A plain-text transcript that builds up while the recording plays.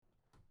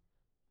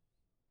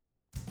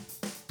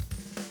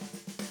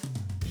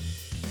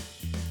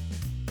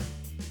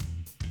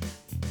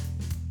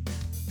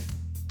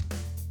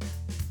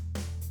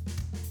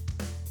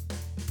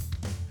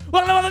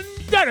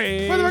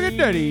Dirty. Motherfucking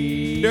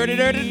dirty. Dirty,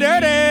 dirty,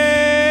 dirty.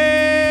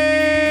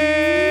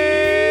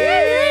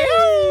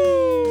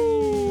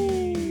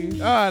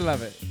 Oh, I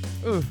love it.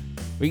 Ooh.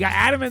 We got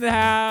Adam in the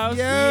house.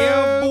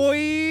 Yeah.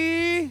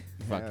 boy.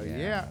 Fuck Hell yeah.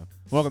 yeah.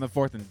 Welcome to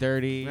Fourth and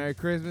Dirty. Merry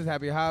Christmas,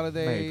 Happy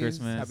Holidays, Merry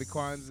Christmas. Happy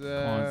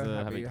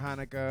Kwanzaa, Happy Happy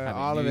Hanukkah, Happy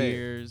all New of it,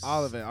 Year's.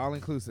 all of it, all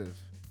inclusive,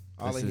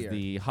 all This in is here.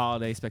 the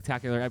holiday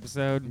spectacular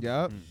episode.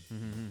 Yup.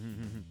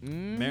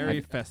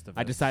 Merry Festivus.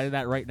 I decided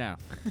that right now.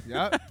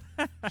 Yup.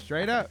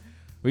 Straight up.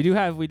 We do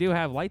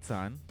have lights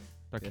on.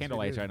 Our Yes, candle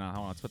we lights do. right now.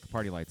 Hold on, let's put the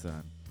party lights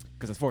on.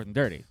 Because it's Fourth and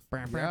Dirty.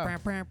 Yeah.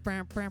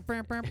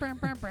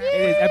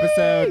 It is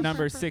episode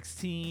number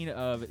 16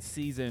 of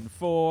season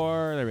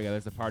 4. There we go.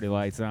 There's the party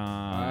lights I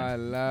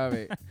on. love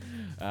it.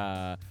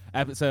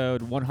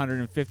 Episode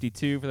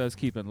 152 for those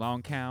keeping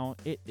long count.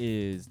 It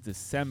is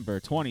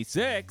December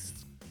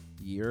 26th,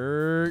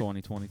 You're.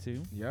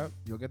 2022. Yep.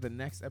 You'll get the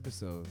next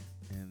episode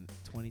in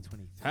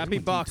 2023. Happy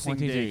Boxing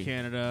 2023. Day,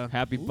 Canada.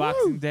 Happy Woo!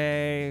 Boxing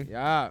Day.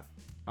 Yeah.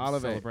 All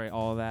of it. Celebrate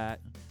all of that.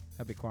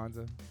 Happy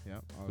Kwanzaa.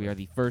 Yep. all of We it. are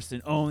the first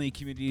and only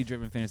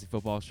community-driven fantasy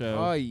football show.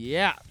 Oh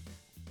yeah.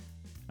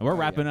 And we're Oh, yeah.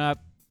 wrapping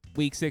up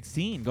week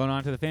 16, going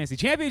on to the fantasy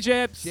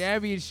championships.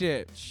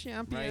 Championship.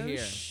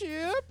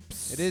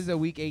 Championships. It is a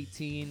week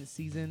 18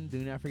 season. Do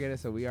not forget it.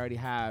 So we already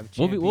have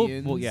We'll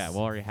champions. we'll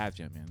already have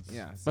champions.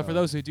 Yeah, But for so-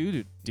 those who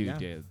do Yeah.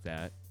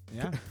 that,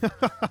 Yeah.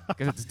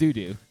 because it's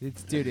doo-doo.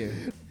 It's doo-doo.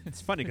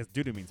 It's funny because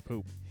doo-doo means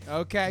poop.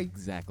 Okay.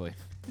 Exactly.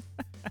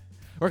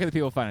 Where can the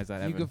people find us at,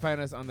 You Evan? can find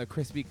us on the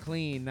Crispy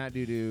Clean, not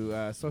doo-doo,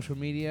 social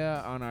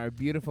media, on our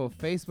beautiful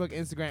Facebook,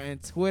 Instagram,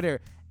 and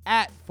Twitter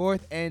at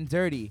Fourth and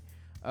Dirty.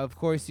 Of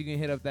course, you can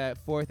hit up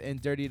that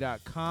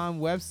fourthanddirty.com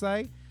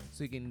website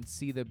so you can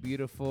see the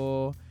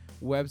beautiful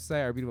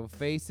website, our beautiful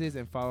faces,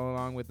 and follow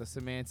along with the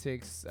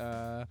semantics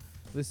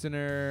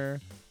listener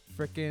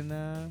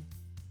frickin'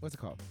 what's it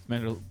called?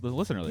 Man, the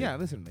listener league. Yeah,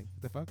 listener league.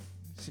 The fuck?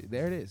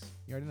 There it is.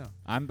 You already know.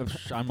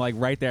 I'm like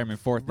right there. I'm in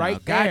fourth now.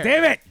 Right God there.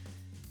 damn it!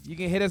 You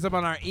can hit us up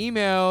on our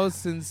emails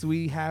since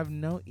we have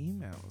no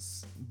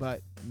emails,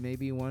 but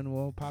maybe one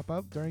will pop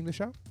up during the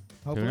show.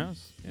 Hopefully. Who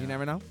knows? You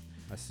never know.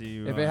 I see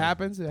you. If it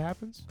happens, it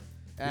happens.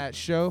 At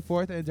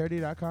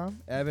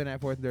show4thanddirty.com, Evan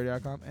at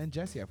fourthanddirty.com, and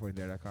Jesse at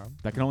fourthanddirty.com.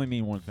 That can only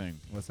mean one thing.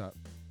 What's up?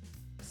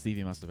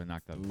 Stevie must have been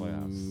knocked out of the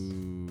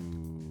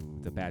playoffs.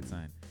 It's a bad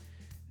sign.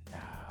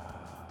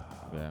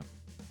 Yeah.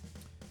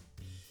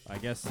 I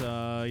guess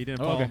you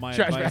didn't Oh, follow okay. my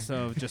Trash advice bag.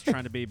 of just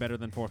trying to be better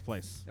than fourth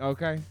place.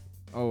 Okay.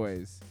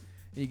 Always.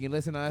 You can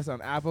listen to us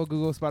on Apple,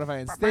 Google,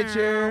 Spotify, and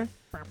Stitcher.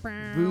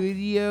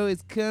 Video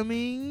is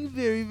coming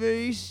very,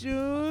 very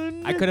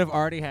soon. I could have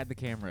already had the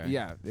camera.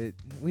 Yeah.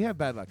 We have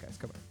bad luck, guys.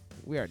 Come on.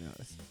 We already know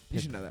this. You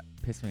should know that.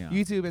 Pissed me off.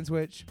 YouTube and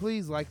Twitch.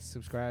 Please like,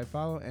 subscribe,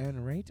 follow,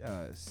 and rate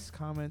us.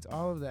 Comment,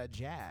 all of that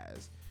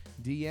jazz.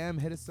 DM,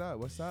 hit us up.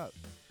 What's up?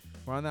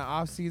 We're on that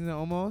off season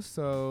almost,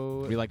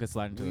 so We like to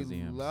slide into we those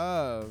DMs.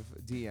 love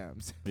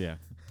DMs. Yeah.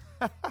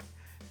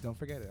 Don't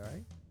forget it, all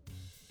right?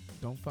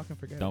 Don't fucking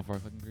forget Don't it.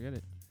 fucking forget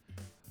it.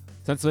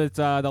 Since it's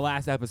the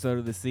last episode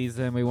of the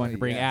season, we wanted to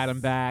bring yes.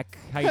 Adam back.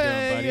 How you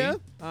doing, buddy?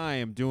 I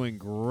am doing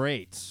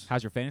great.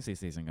 How's your fantasy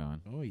season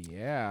going? Oh,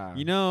 yeah.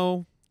 You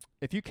know,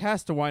 if you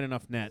cast a wide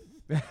enough net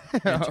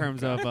in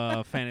terms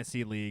of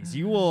fantasy leagues,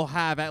 you will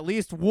have at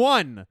least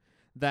one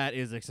that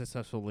is a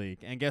successful league.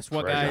 And guess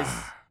what, guys?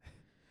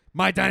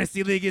 My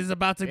dynasty league is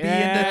about to be in the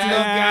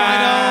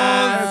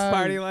Yes. finals.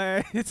 Party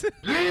lights.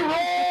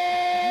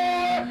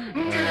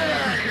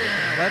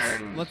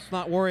 Let's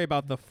not worry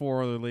about the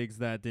 4 other leagues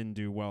that didn't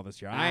do well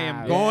this year. I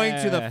am Ah, going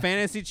to the yeah.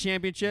 fantasy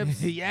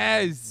championships,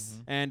 yes.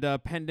 and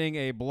pending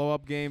a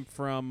blow-up game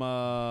from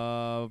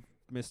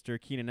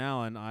Mr. Keenan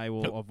Allen, I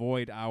will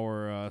avoid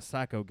our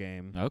Sacco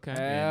game. Okay.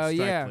 Hell in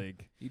Strike yeah.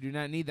 League. You do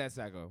not need that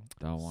Sacco.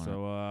 Don't want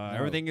So No.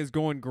 everything is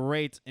going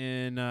great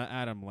in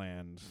Adam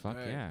Land. Fuck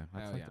Hey, yeah.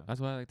 hell yeah. That's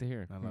what I like to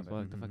hear. I love That's it. what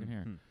I like to fucking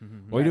hear.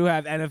 Mhm. We do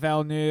have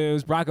NFL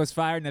news. Broncos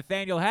fired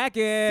Nathaniel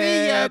Hackett.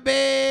 See ya,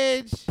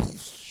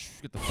 bitch.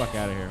 Get the fuck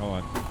out of here.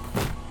 Hold on.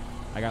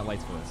 I got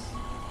lights for this.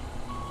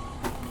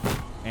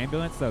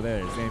 Ambulance? Oh, there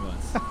it is.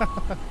 Ambulance.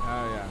 Oh,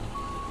 yeah.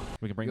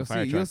 We can bring You'll the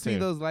fire see, truck you'll see too.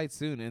 those lights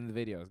soon in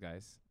the videos,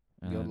 guys.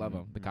 You'll love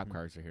 'em. The cop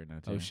cars are here now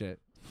too. Oh, shit.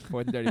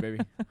 Fourth and dirty, baby.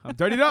 I'm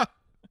dirtied up.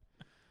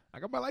 I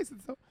got my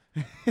license, though.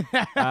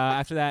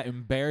 After that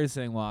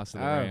embarrassing loss to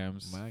the Oh,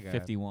 Rams, my God.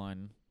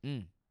 51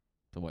 Mm.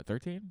 to what?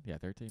 13? Yeah,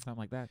 13, something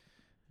like that.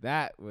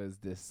 That was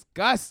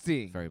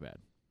disgusting. Very bad.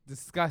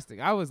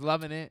 Disgusting. I was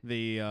loving it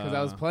The because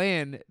I was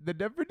playing the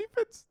Denver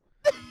defense.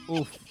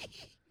 oof.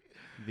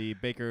 The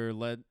Baker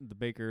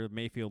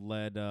Mayfield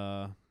led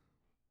no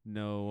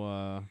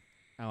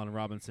Allen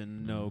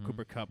Robinson, no Mhm.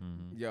 Cooper Kupp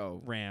Mhm.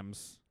 Yo.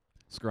 Rams.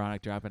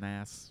 Skronik dropping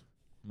ass,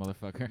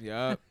 motherfucker.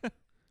 Yup.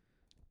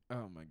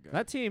 Oh, my God.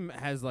 That team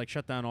has like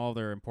shut down all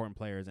their important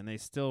players, and they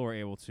still were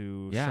able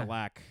to Yeah.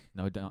 shellac.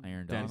 No,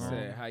 Aaron Denver. Donald.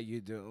 Say, how you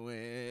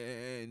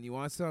doing? You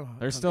want some?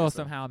 They're Come still get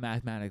some. somehow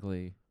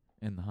mathematically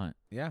in the hunt.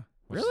 Yeah.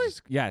 which Really?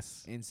 is-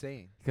 yes,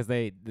 Insane. because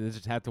they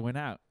just have to win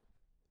out.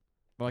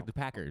 But like the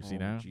Packers, you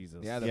know.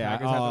 Jesus. Yeah, the Yeah,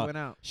 Packers have to win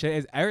out. Shit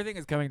is everything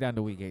is coming down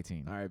to week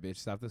 18. All right, bitch,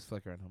 stop this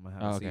flickering. I'm gonna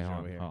have Oh, a okay, seizure hold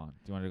over on, here. hold on. Do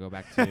you want to go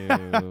back to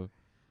I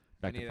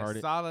back to need party?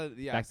 a solid,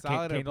 yeah, back to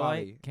solid or candlelight?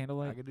 party. I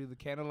Candlelight. could do the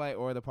candlelight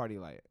or the party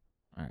light.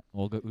 All right,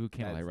 we'll go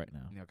candlelight That's- right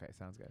now. Okay,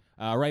 sounds good.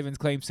 Ravens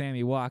claim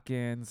Sammy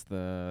Watkins,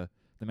 the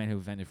man who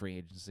invented free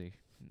agency.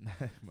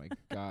 My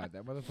God,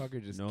 that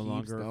motherfucker just No keeps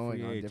longer a going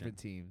free on agent. different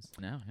teams.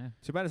 No, yeah.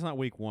 Too bad it's not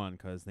week 1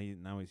 because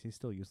now he's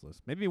still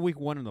useless. Maybe week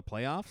 1 in the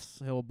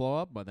playoffs he'll blow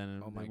up, but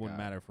then Oh it my wouldn't God.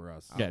 matter for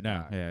us. Oh, Yeah,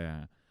 no,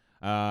 God.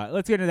 yeah.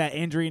 Let's get into that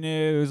injury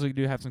news. We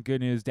do have some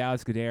good news.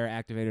 Dallas Goedert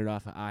activated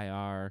off of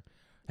IR.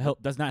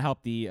 Does not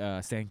help the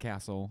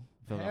Sandcastle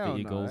Philadelphia Hell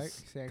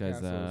Eagles. no, that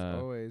 'cause, Sandcastle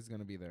is always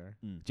gonna be there.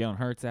 Jalen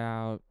Hurts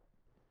out.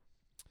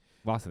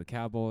 Lost to the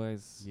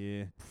Cowboys.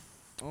 Yeah.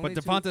 Only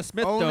But Devonta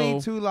Smith, only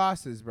though. 2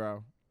 losses,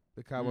 bro.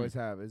 The Cowboys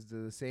have is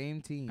the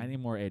same team. I need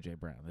more AJ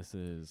Brown. This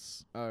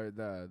is or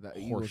the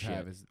Eagles Horseshit.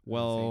 have is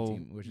Well, the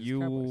same team, which is you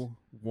Cowboys.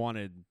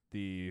 wanted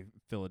the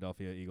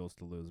Philadelphia Eagles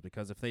to lose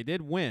because if they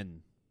did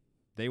win,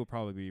 they would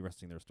probably be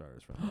resting their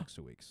starters for the next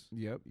 2 weeks.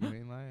 Yep, you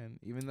ain't lying.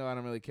 Even though I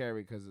don't really care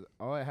because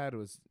all I had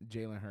was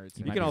Jalen Hurts.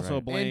 You You might can be also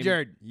right. blame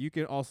Injured. You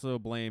can also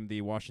blame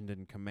the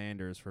Washington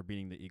Commanders for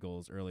beating the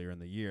Eagles earlier in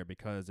the year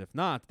because if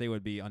not, they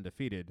would be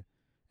undefeated,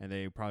 and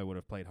they probably would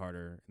have played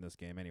harder in this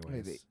game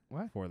anyways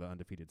What? for the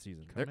undefeated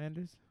season. They're-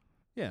 Commanders?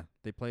 Yeah,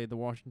 they played the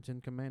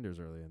Washington Commanders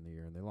earlier in the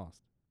year and they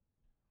lost.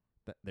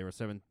 They were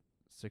 16.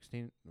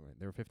 Right,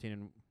 they were 15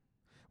 and.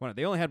 Well,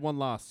 they only had one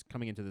loss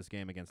coming into this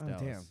game against Oh,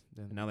 Dallas. damn.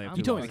 Then And now they have I'm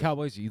you two told me losses. the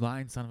Cowboys. You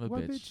lying son of a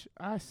What bitch. bitch?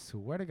 I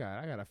swear to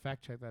God, I gotta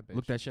fact check that bitch.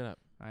 Look that shit up.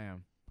 I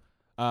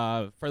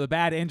am. For the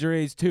bad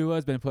injuries,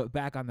 Tua's been put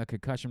back on the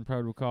concussion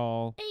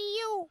protocol.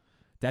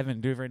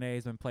 Devin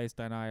Duvernay's been placed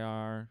on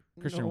IR.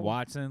 Christian No.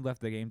 Watson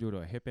left the game due to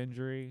a hip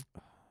injury.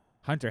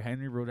 Hunter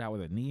Henry ruled out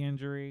with a knee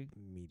injury.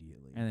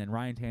 Immediately. And then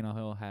Ryan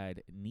Tannehill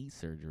had ankle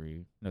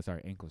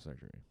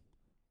surgery.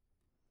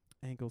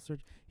 Ankle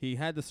surgery. He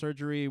had the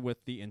surgery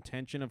with the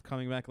intention of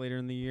coming back later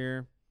in the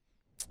year.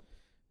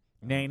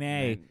 Nay.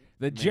 Man.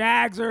 The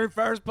Jags are in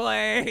first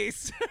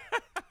place.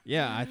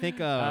 Yeah, I think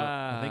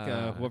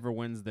Ah. whoever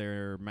wins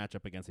their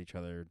matchup against each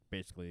other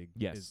basically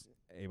Yes. is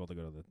able to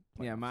go to the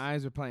playoffs. Yeah, my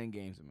eyes are playing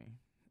games with me.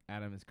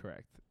 Adam is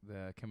correct.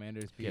 The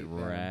Commanders beat Get them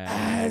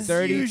wrecked.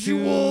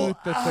 32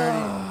 to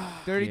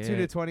 30, 32 to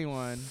Get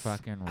 21.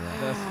 Fucking The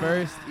right.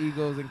 first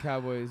Eagles and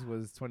Cowboys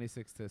was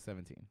 26 to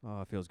 17.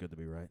 Oh, it feels good to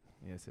be right,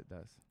 Yes, it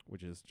does.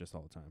 which is just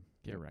all the time.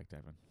 Get wrecked,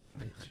 Evan.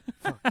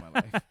 Fuck my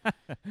life.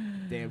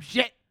 Damn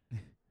shit.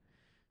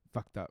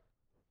 Fucked up.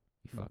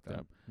 You Fucked fucked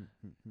up.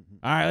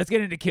 All right, let's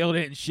get into Killed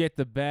It and Shit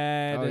the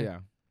Bed. Oh yeah.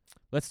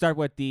 Let's start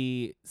with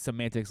the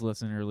Semantics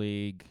Listener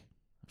League.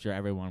 I'm sure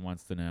everyone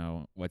wants to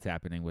know what's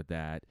happening with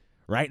that.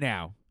 Right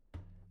now,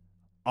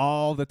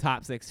 all the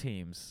top 6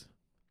 teams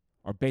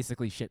are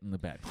basically shit in the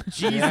bed.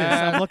 Jesus,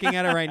 I'm looking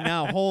at it right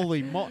now.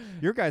 Holy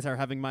your guys are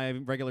having my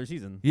regular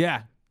season.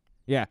 Yeah.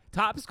 Yeah.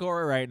 Top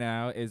scorer right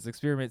now is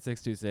Experiment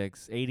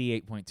 626,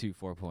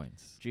 88.24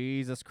 points.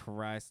 Jesus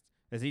Christ.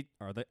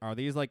 Are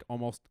these like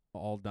almost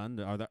all done?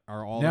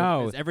 Are all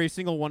No. is every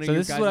single one of So you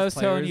this is guys what I was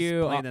telling players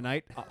you, playing the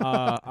night?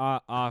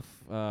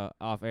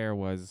 Off air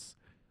was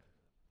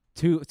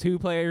two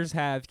players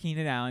have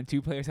Keenan Allen,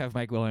 2 players have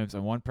Mike Williams,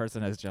 and 1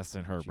 person has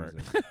Justin Herbert.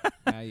 Jesus.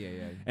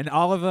 Yeah. And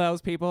all of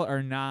those people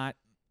are not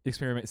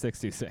Experiment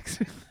 626.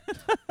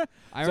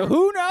 I So rem-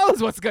 who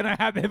knows what's gonna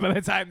happen by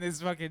the time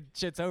this fucking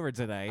shit's over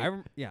today?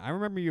 I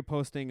remember you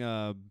posting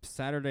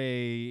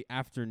Saturday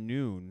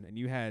afternoon, and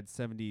you had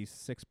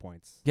 76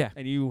 points. Yeah.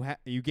 and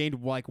you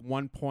gained like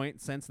 1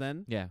 point since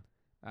then, yeah,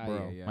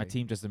 Bro, my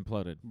team just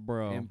imploded.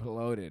 bro.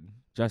 imploded.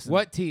 Justin,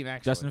 What team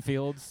actually? Justin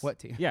Fields. What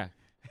team? Yeah,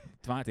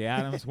 Devontae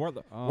Adams. Where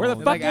the Oh,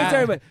 fuck Like is Ad-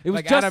 everybody? It was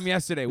like just Adam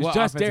yesterday. it was What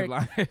just offensive Derrick.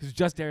 line? It was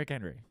just Derrick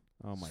Henry.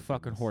 Oh my It's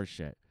fucking goodness. horse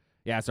shit.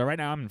 Yeah, so right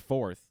now I'm in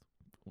 4th,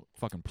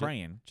 fucking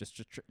praying. Just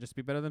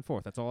be better than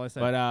 4th. That's all I said.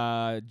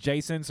 But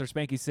Jason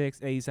Spanky 6,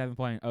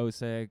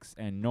 87.06,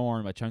 and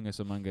Norm Achungus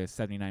Among Us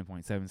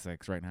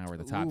 79.76. Right now we're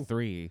the top Ooh.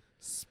 3.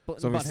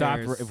 Splitting So if we butt stop,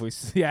 hairs.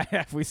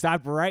 if we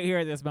stop right here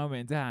at this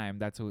moment in time,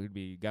 that's who we'd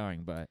be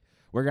going. But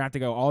we're gonna have to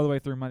go all the way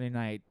through Monday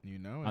night You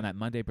know on that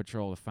Monday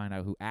patrol to find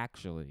out who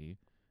actually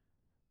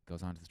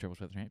goes on to the Triple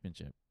Threat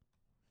Championship.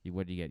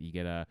 What do you get? You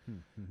get a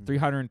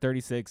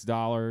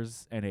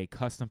 $336 and a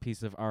custom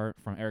piece of art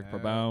from Eric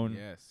Probone.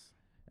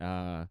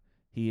 Yes.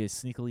 He is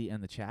sneakily in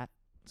the chat,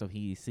 so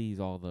he sees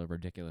all the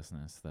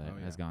ridiculousness that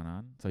has gone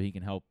on, so he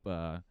can help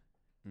draw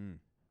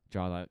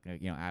that.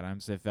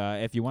 Adams.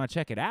 If you want to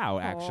check it out,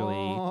 actually,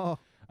 Oh.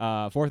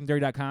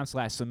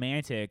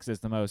 4thand30.com/semantics is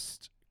the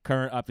most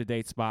current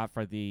up-to-date spot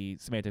for the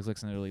Semantics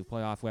Listener League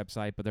playoff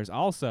website. But there's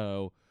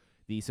also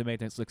the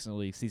Semantics Listener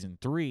League Season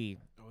 3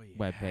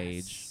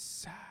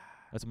 webpage.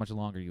 That's a much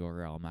longer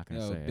URL. I'm not going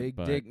to say Big it.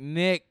 But, Dick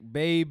Nick,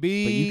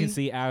 baby. but you can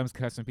see Adams'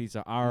 custom piece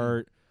of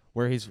art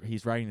where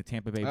he's riding the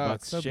Tampa Bay Oh,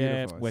 Bucks it's so ship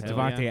beautiful. with Hell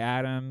Devontae yeah.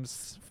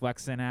 Adams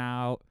flexing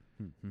out,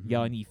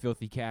 yelling, "You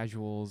filthy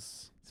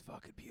casuals," It's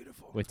fucking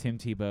beautiful. with Tim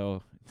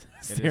Tebow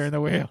steering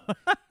the wheel.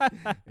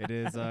 It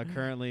is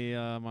currently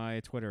my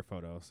Twitter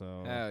photo,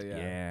 so Hell yeah.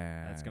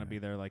 Yeah. that's gonna be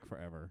there like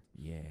forever.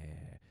 Yeah.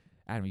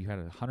 Adam, you had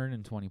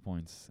 120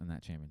 points in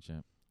that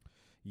championship.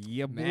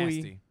 Yeah, boy.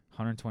 Nasty.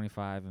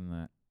 125 in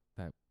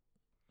that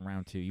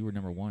round 2. You were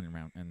number 1 in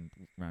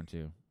round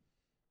 2.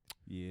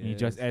 Yeah. And you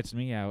just edged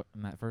me out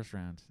in that first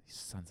round. You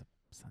sons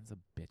of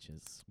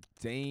bitches.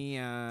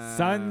 Damn.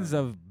 Sons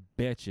of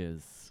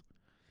bitches.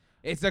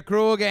 It's a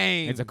cruel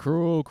game. It's a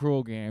cruel,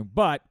 cruel game.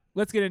 But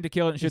let's get into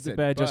Kill It and He Shit the said,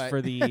 Bed just but.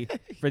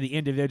 for the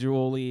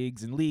individual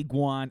leagues. In League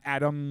 1,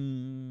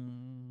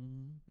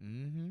 Adam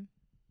Mm-hmm.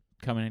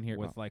 coming in here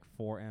with like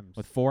 4 M's.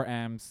 with 4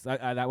 M's.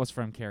 That was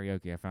from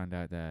karaoke. I found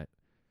out that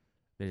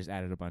they just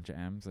added a bunch of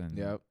M's. And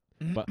Yep.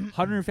 But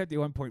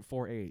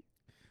 151.48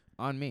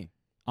 On me.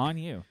 on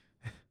you.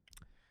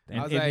 I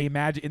And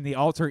was in the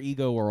alter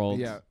ego world,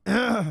 Yeah.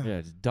 yeah,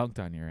 just dunked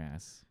on your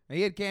ass.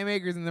 He had Cam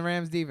Akers in the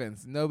Rams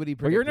defense. Nobody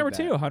But you're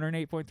predicted number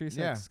that. 2, 108.36.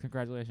 Yeah.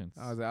 Congratulations.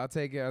 I was like, I'll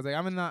take it. I was like,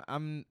 I'm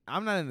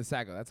not in the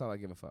sack. That's all I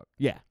give a fuck.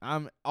 Yeah.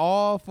 I'm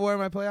all 4 of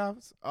my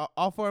playoffs,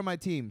 all 4 of my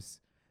teams,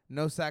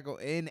 no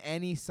sackle in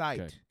any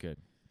site. Good.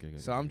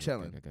 So I'm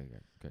chilling.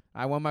 Good.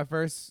 I won my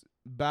first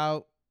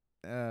bout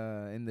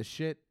in the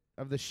shit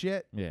of the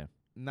shit, Yeah.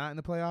 not in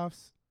the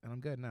playoffs, and I'm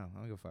good now. I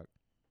don't give a fuck.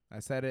 I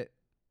said it.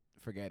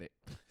 Forget it.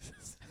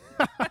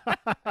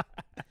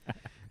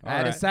 I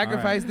had to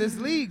sacrifice this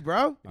league,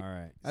 bro. All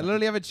right. I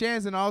literally have a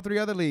chance in all 3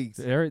 other leagues.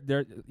 There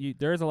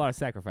is a lot of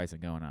sacrificing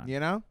going on. You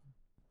know?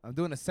 I'm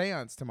doing a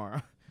seance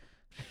tomorrow.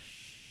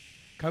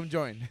 Come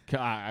join.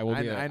 I will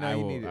be there. I know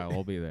you need it. I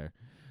will be there.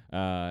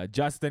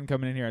 Justin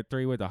coming in here at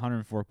 3 with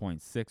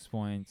 104.6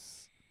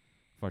 points.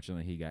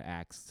 Fortunately, he got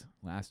axed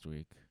last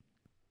week.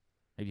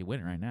 Maybe you win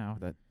it right now.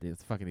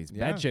 It's fucking these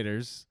Yeah. bed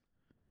shitters.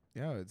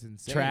 Yo, it's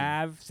insane.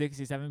 Trav,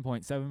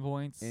 67.7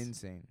 points.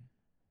 Insane.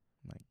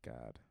 My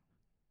God.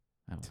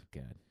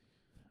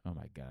 Oh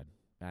my God.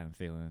 Adam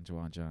Thielen and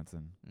Juwan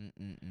Johnson.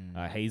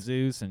 Mm-mm-mm.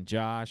 Jesus and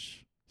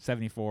Josh,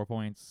 74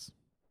 points.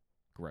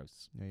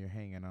 Gross. No, you're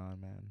hanging on,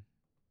 man.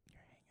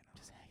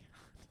 Just hanging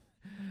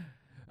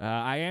on.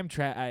 I am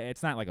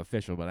it's not like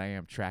official, but I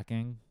am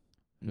tracking.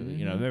 You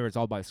know, Mhm. remember it's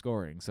all by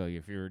scoring. So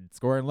if you're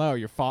scoring low,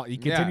 you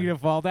continue to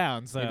fall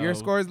down. So If your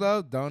score's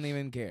low, don't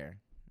even care.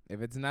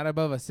 If it's not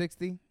above a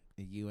 60,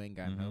 you ain't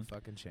got no Mhm.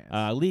 fucking chance.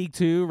 League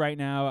 2 right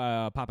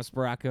now. Papa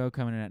Sparacco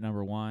coming in at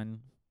number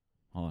 1.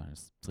 Hold on,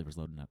 his sleeper's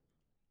loading up.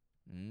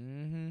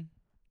 Mm-hmm.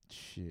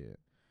 Shit.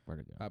 Where'd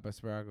it go? Papa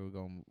Sparkle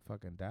gonna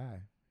fucking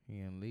die. He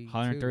in league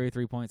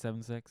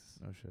 133.76.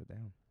 No shit,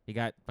 damn. He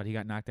got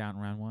knocked out in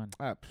round 1.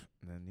 Up.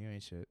 Then you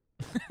ain't shit.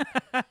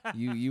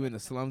 You in the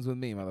slums with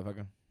me,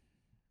 motherfucker.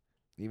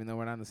 Even though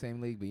we're not in the same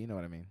league, but you know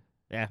what I mean.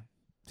 Yeah.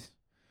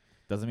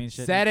 Doesn't mean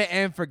shit. Set it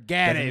and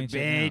forget Doesn't it, mean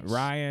shit now. bitch.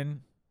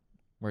 Ryan,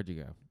 where'd you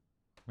go?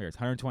 Here's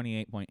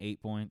 128.8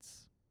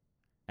 points.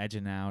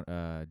 Edging out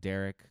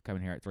Derek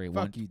coming here at 3.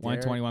 Fuck you,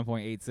 Derek.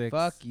 121.86.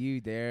 Fuck you,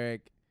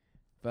 Derek.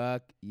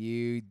 Fuck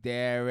you,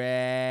 Derek.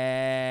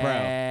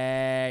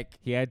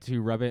 He had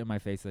to rub it in my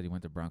face that he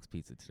went to Bronx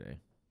Pizza today.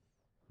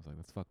 I was like,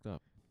 that's fucked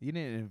up. You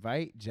didn't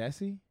invite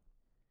Jesse?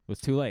 It was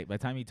too late. By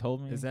the time he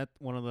told me. Is that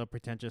one of the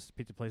pretentious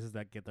pizza places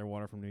that get their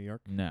water from New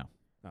York? No.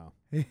 Oh.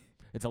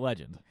 It's a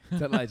legend.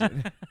 It's a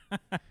legend.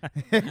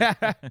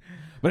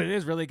 But it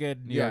is really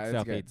good New Yeah, York it's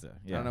style good. pizza.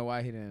 I don't know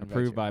why he didn't invite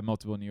Approved you. by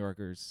multiple New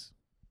Yorkers.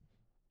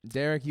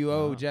 Derek, you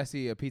owe Wow.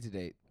 Jesse a pizza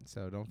date,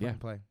 so don't fucking Yeah.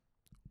 play.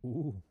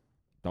 Ooh.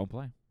 Don't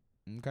play.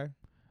 Okay.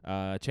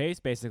 Chase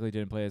basically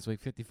didn't play this week.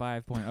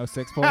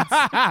 55.06 points.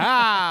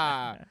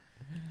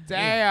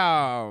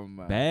 Damn.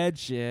 Bad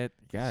shit.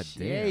 God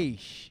damn.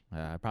 Sheesh.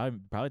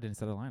 Probably didn't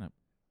set a lineup.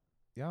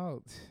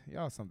 Y'all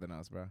something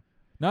else, bro.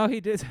 No,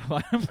 he did set a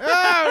lineup.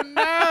 Oh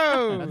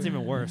no. That's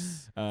even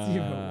worse.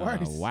 even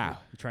worse. Wow.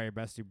 You try your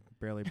best, you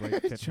barely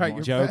break 50 Try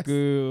more. your best.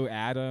 Joku,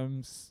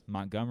 Adams,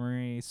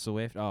 Montgomery,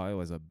 Swift. Oh, it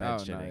was a bad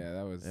Oh no, shitting. yeah,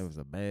 that was. It was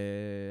a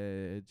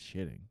bad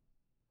shitting.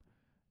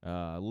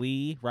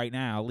 Lee right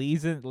now.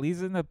 Lee's in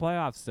the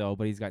playoffs still,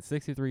 but he's got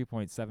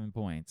 63.7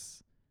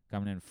 points,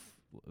 coming in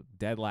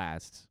dead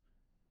last.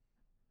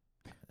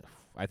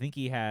 I think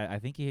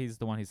he's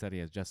the one who said he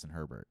has Justin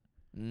Herbert.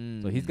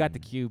 So he's got the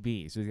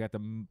QB, so he's got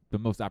the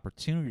most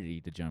opportunity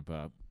to jump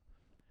up.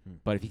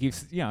 But if he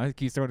keeps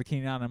throwing to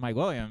Keenan Allen and Mike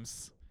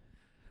Williams,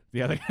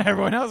 the other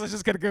everyone else is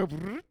just gonna go.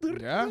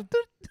 Yeah.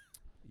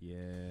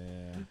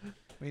 Yeah.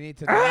 We need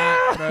to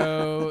not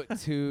throw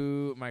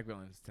to Mike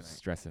Williams tonight.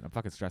 Stressing. I'm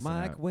fucking stressing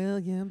Mike out.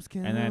 Williams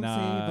can And then, save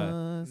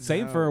us.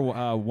 Same No.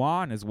 for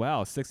Juan as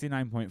well.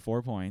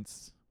 69.4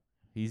 points.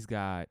 He's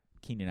got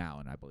Keenan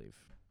Allen, I believe.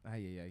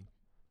 Ay.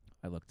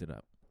 I looked it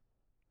up.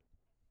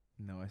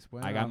 No, I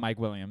swear. I got Mike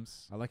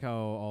Williams. I like how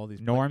all these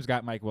Norm's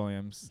got Mike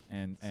Williams,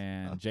 and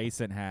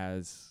Jason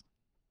has.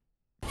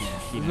 This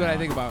is what I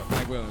think about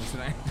Mike Williams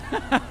tonight.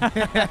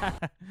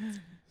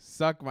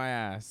 Suck my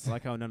ass. I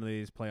like how none of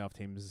these playoff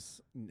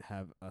teams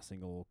have a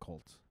single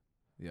Colt.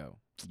 Yo.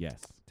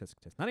 Yes. Tisk,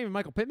 tisk. Not even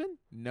Michael Pittman?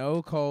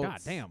 No Colts. God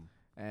damn.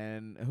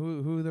 And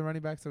who are the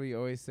running backs that we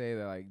always say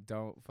that like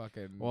don't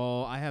fucking.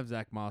 Well, I have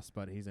Zach Moss,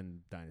 but he's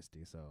in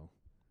Dynasty, so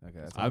Okay,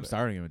 that's I'm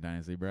starting him with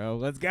Dynasty, bro.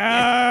 Let's go.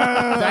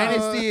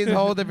 Dynasty is a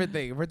whole different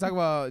thing. If we're talking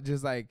about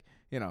just like,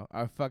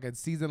 our fucking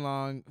season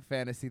long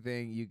fantasy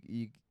thing,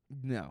 you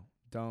no.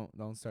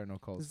 Don't start no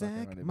Colts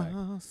fucking running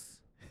back.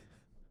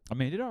 I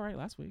mean, he did all right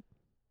last week.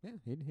 Yeah,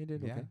 he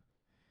did Yeah. okay.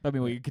 I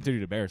mean, we continue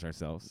to embarrass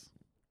ourselves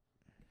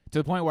to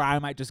the point where I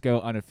might just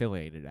go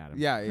unaffiliated at him.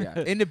 Yeah.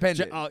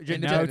 Independent. No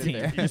Independent team.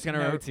 there. You're just gonna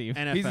No team.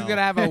 NFL. He's just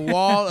gonna have a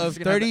wall of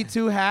He's gonna have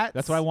 32 hats.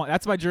 That's what I want.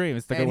 That's my dream.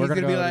 Is to And we're he's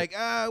gonna be go, like,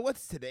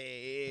 what's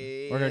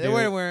today? We're gonna do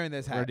We're it. wearing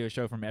this we're gonna hat. do a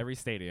show from every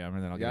stadium,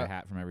 and then I'll get Yep. a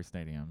hat from every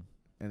stadium.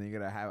 And then you're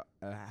gonna have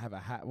a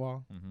hat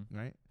wall, Mm-hmm.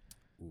 right?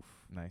 Oof.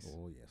 Nice.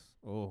 Oh yes.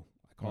 Oh,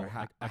 I call Or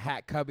it a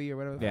hat cubby or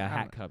whatever. Yeah, I don't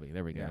hat know. cubby.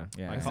 There we go.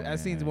 Yeah, That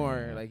seems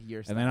more like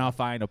your style. And then I'll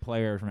find a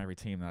player from every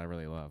team that I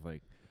really love.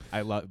 Like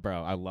I love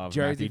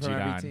jersey Matthew from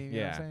every Judon. team. You know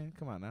Yeah, what I'm saying?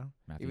 Come on now.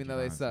 Matthew Even though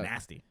they Judon's suck.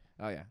 nasty.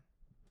 Oh yeah,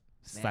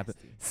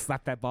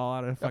 Slap that ball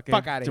out of The fucking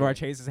fuck outta Jamar here.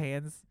 Chase's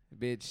hands,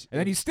 bitch. and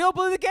then you still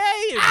blew the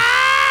game.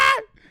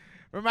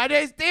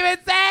 Ramondre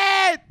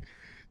Stevenson.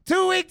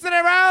 2 weeks in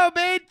a row,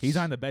 bitch. He's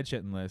on the bed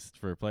shitting list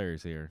for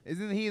players here.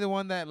 Isn't he the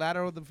one that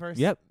lateraled the first?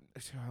 Yep.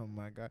 Oh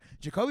my god.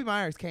 Jacoby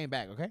Myers came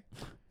back. Okay.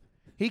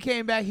 He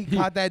came back. He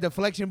caught that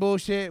deflection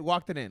bullshit.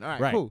 Walked it in. All right.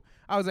 Right. Cool.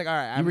 I was like, all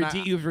right.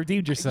 You've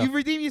redeemed yourself. You've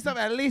redeemed yourself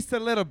at least a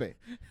little bit.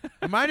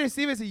 Ramondre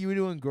Stevenson, you were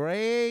doing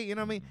great. You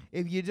know what I mean?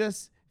 If you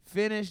just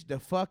finished the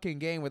fucking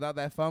game without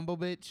that fumble,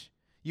 bitch,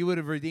 you would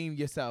have redeemed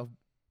yourself.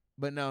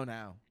 But no,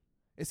 now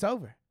it's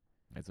over.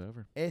 It's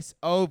over. It's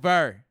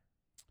over.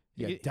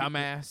 You He-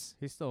 dumbass.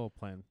 He's still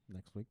playing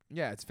next week.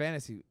 Yeah, it's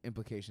fantasy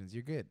implications.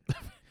 You're good.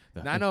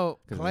 The- Now I know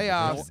 'Cause of the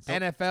playoffs,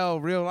 difference. NFL,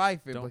 real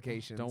life Don't-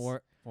 implications. Don't worry.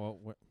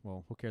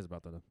 Well, who cares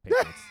about the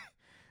Patriots?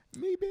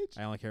 Me, bitch.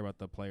 I only care about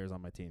the players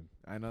on my team.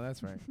 I know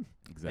that's right.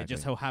 Exactly. They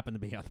just so happen to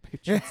be on the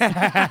Patriots.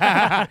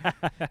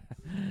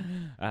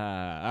 All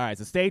right,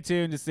 so stay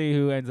tuned to see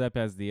who ends up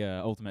as the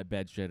ultimate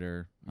bed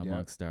shitter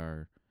amongst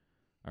our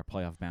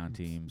playoff bound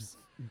teams.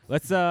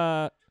 Let's it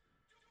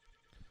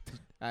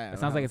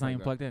sounds like it's not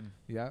even plugged in.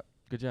 Yep.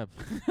 Good job.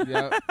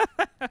 Yep.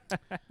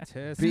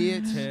 Tisk,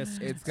 Bitch, tisk,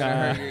 it's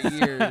gonna hurt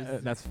your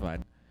ears. That's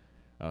fun.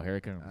 Oh, here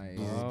it comes.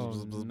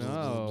 Oh,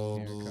 no.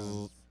 Here it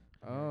comes.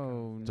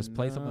 Oh, Just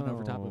play something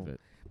over top of it.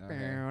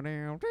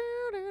 Okay.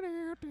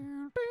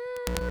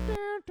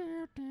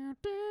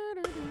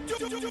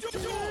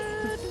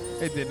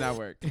 It did not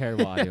work.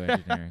 Terrible audio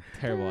engineering.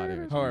 Terrible audio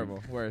engineering.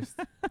 Horrible. Worst.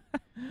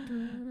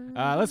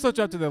 Let's switch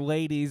up to the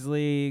ladies'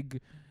 league.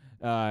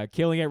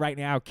 Killing it right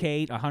now,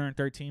 Kate,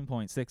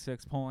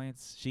 113.66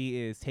 points.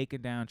 She is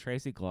taking down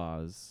Tracy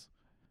Claus,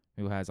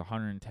 who has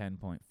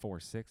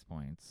 110.46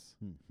 points.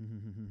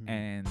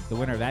 And the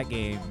winner of that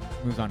game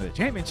moves on to the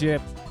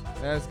championship.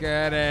 Let's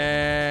get I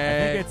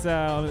it. think it's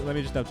let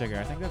me just double check here.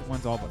 I think that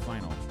one's all but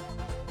final.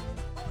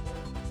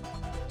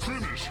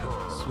 Finish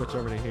her. Switch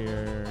over to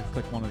here.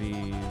 Click one of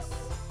these.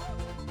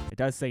 It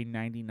does say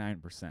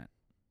 99%.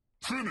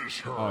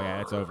 Finish her. Oh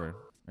yeah, it's over.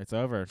 It's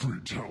over.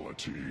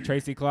 Fatality.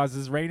 Tracy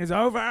Claus's reign is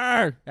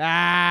over.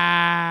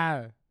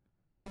 Ah.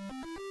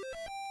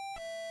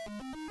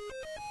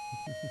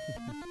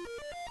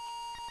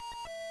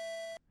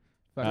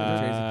 Fucking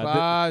Tracy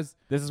Claus.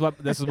 This is what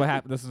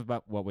happened. This is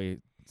about what we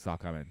saw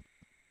coming.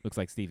 Looks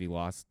like Stevie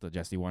lost to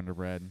Jesse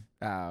Wonderbread,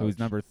 who's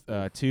number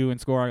 2 in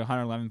scoring,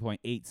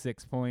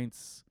 111.86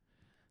 points.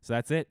 So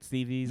that's it.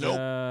 Stevie's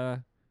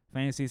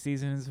fantasy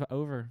season is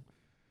over.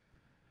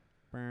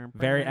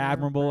 Very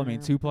admirable. I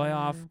mean, 2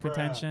 playoff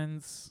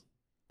contentions.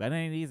 That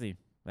ain't easy.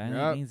 That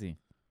ain't easy.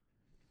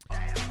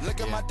 Look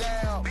at my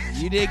down.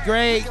 You did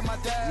great.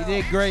 You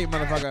did great,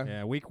 motherfucker.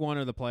 Yeah, week 1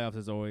 of the playoffs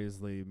is always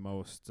the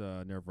most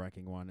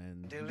nerve-wracking one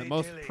and the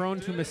most prone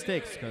to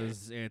mistakes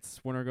because it's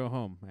win or go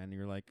home, and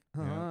you're like,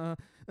 yeah.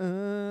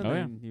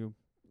 you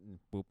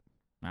boop.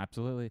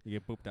 Absolutely. You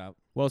get booped out.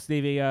 Well,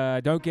 Stevie,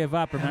 don't give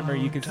up. Remember,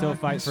 you can still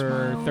fight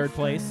for 3rd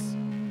place.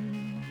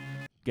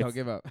 Don't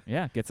give up.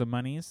 Yeah, get some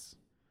monies.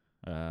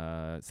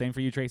 Same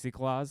for you, Tracy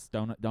Claus.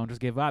 Don't just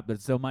give up.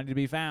 There's still money to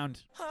be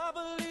found. I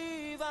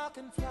believe I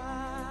can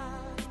fly.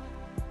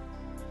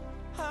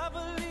 I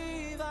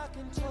believe I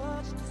can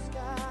touch the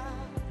sky.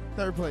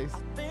 3rd place.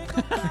 Think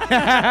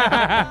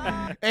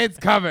about It's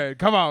covered.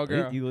 Come on,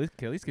 girl. You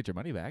at least get your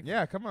money back.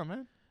 Yeah, come on,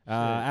 man.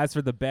 As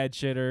for the bed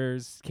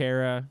shitters,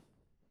 Kara,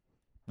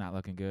 not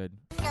looking good.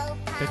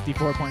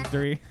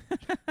 54.3.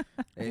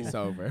 It's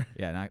over.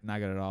 Yeah, not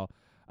good at all.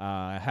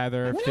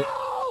 Heather,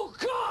 no,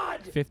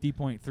 God!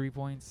 50.3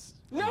 points.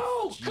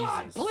 No,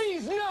 God,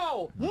 please,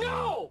 no!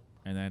 No!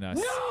 And then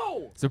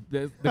No! so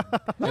and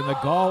the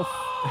golf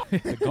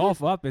the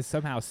golf up is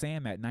somehow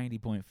Sam at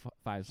 90.54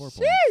 points.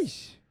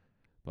 Sheesh.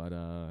 But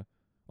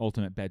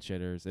ultimate bed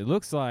shitters. It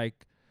looks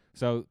like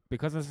so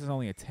because this is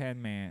only a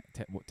 10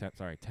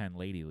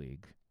 lady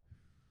league.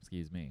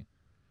 Excuse me.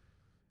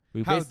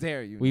 How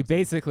dare you? We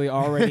basically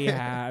already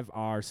have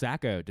our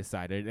Sacco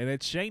decided, and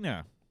it's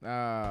Shayna.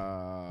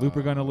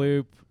 Looper gonna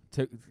loop.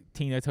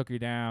 Tina took her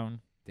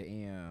down.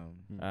 Damn.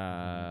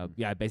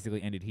 Yeah, it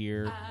basically ended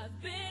here.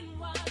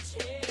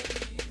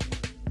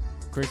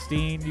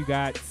 Christine, you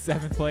got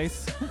 7th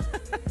place.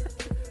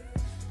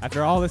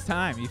 After all this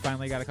time, you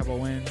finally got a couple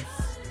wins.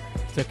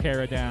 Took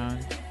Kara down.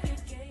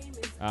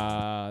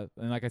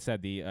 And like I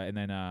said, and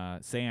then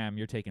Sam,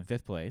 you're taking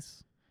 5th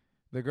place.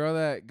 The girl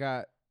that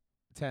got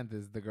 10th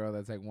is the girl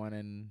that's like 1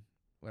 in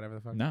whatever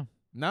the fuck. No.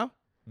 No?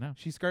 No.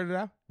 She skirted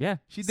out? Yeah.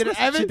 She did it,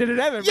 Evan? She did it,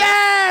 Evan.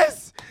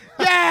 Yes!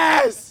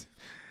 Yes!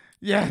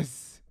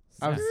 Yes!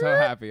 I'm So- so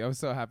happy. I'm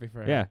so happy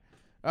for her. Yeah.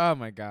 Oh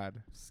my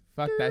God.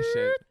 Fuck that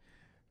shit.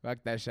 Fuck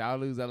that shit. I'll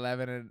lose 0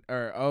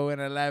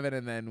 and 11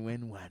 and then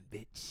win 1,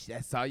 bitch.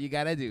 That's all you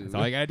gotta do. That's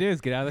all you gotta do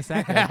is get out of the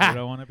sack. You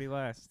don't want to be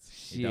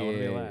last. You don't want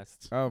to be Shit.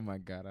 last. Oh my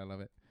God, I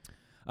love it.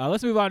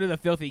 Let's move on to the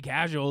filthy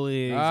casual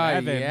leagues. Oh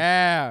Evan,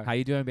 yeah. how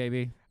you doing,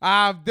 baby?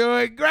 I'm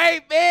doing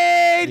great,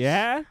 bitch.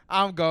 Yeah.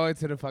 I'm going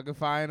to the fucking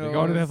finals. You're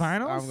going to the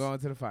finals? I'm going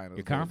to the finals.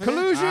 You're bitch. confident?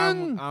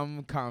 Collusion!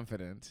 I'm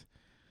confident.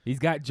 He's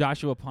got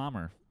Joshua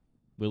Palmer.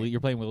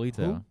 You're playing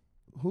Wilito.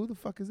 Who the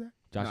fuck is that?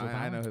 Joshua No, I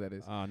Palmer? know who that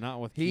is.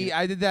 Not with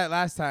I did that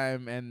last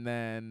time, and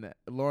then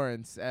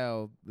Lawrence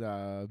L.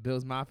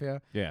 Bill's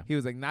Mafia. Yeah. He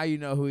was like, "Now you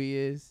know who he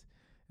is,"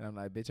 and I'm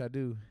like, "Bitch, I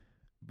do."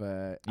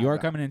 But You I are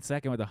got- coming in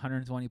second with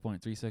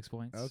 120.36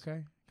 points.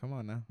 Okay, come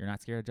on now. You're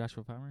not scared of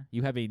Joshua Palmer?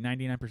 You have a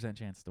 99%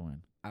 chance to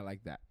win. I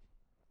like that.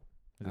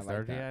 Has I it like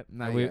started that. yet?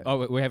 Not Are we, yet.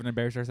 Oh, we haven't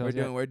embarrassed ourselves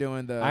yet? We're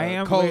doing the I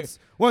am Colts.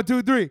 1,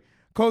 2, 3.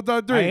 Colts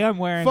on 3. I am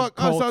wearing Fuck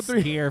us on Colts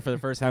 3. gear for the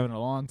first time in a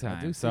long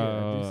time. do see so it.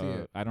 I do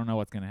see it. I don't know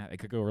what's going to happen. It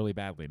could go really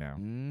badly now.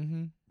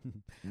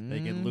 Mm-hmm. They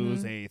could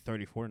lose a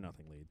 34-0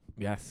 lead.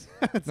 Yes.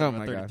 Oh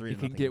my God. 33 It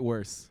can get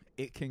worse.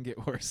 It can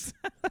get worse.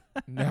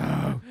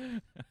 No.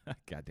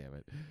 God damn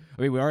it.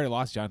 I mean, we already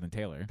lost Jonathan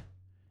Taylor.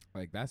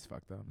 Like, that's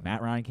fucked up. Man.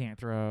 Matt Ryan can't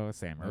throw.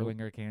 Sam Nope.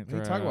 Erlinger can't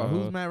What are throw. you talking about?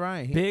 Who's Matt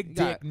Ryan? Big he Dick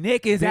got-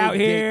 Nick is Big out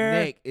Dick here.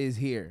 Nick is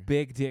here.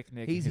 Big Dick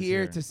Nick He's is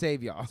here to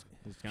save y'all.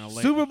 He's gonna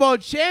lay, Super Bowl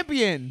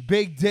champion,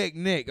 Big Dick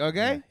Nick.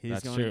 Okay, he's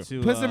That's going true.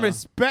 to put some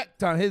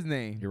respect on his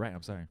name. You're right.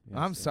 I'm sorry.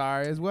 I'm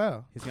sorry as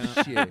well. He's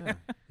gonna Shit.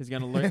 he's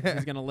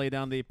gonna lay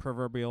down the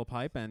proverbial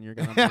pipe, and you're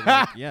gonna be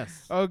like,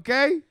 yes,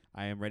 Okay.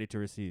 I am ready to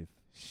receive.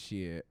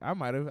 Shit.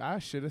 I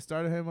should have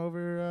started him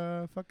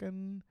over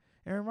fucking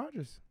Aaron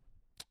Rodgers.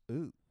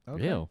 Ooh.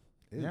 Okay. Real.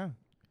 Yeah.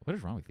 What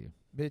is wrong with you?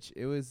 Bitch,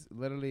 it was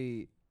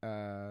literally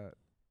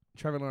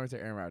Trevor Lawrence or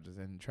Aaron Rodgers,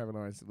 and Trevor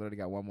Lawrence literally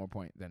got 1 more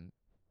point than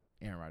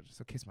Aaron Rodgers.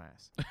 So kiss my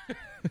ass.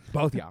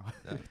 Both y'all.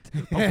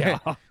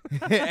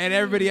 And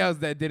everybody else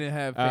that didn't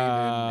have faith in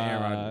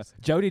Aaron Rodgers.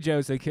 Jody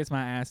Joe said, "Kiss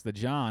my ass." The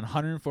John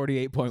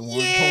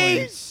 148.1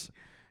 points.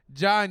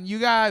 John, you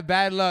got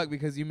bad luck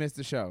because you missed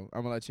the show.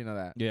 I'm gonna let you know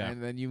that. Yeah.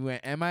 And then you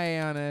went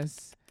MIA on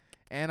us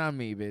and on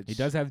me, bitch. He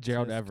does have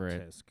Gerald Tisk,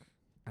 Everett, tisk.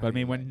 but I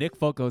mean, when Nick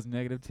Folk goes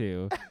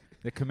 -2,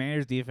 the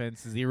Commanders'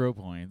 defense 0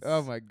 points.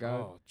 Oh my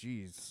God. Oh,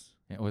 jeez.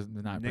 It was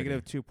not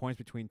Negative pretty. 2 points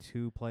between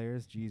 2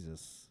 players.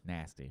 Jesus.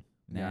 Nasty.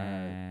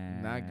 Yeah,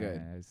 not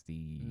good.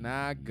 Nasty.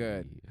 Not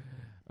good.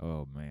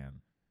 Oh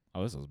man.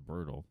 Oh, this was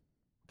brutal.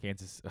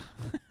 Kansas.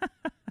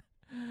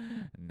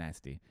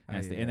 Nasty. Oh,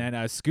 Nasty. yeah. And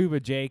then Scuba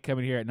J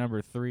coming here at number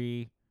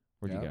 3.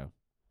 Where'd Yep. you go?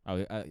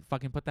 Oh,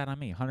 fucking put that on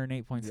me.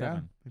 108.7. Yeah.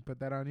 We put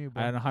that on you,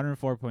 bro. I had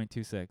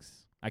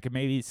 104.26. I could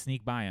maybe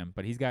sneak by him,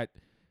 but he's got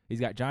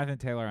Jonathan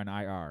Taylor on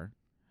IR,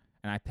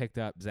 and I picked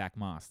up Zach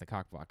Moss to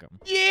cockblock him.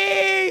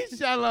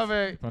 Yeesh! I love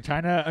it. I'm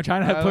trying to I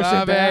push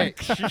love it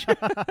back.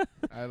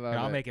 I love Here,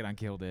 I'll it. make it on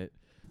Killed It,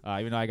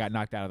 even though I got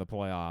knocked out of the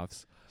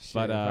playoffs. Shit,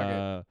 But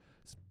fuck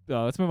it.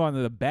 let's move on to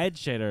the bed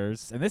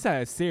shitters, and this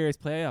has serious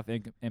playoff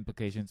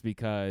implications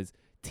because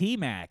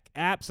T-Mac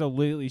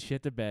absolutely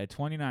shit the bed.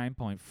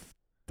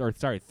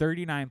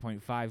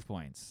 39.5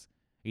 points.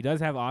 He does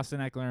have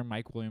Austin Eckler and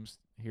Mike Williams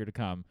here to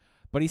come,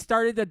 but he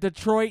started the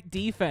Detroit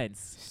defense.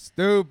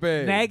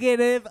 Stupid.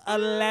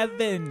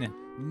 -11.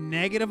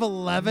 Negative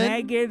 11?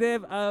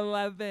 Negative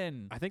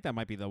 11. I think that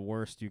might be the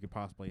worst you could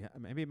possibly have.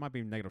 Maybe it might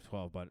be negative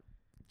 12, but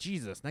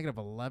Jesus, negative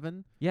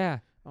 11? Yeah.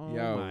 Oh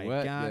Yo, my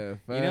what God. the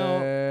fuck? You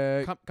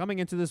know, coming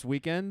into this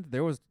weekend,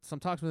 there was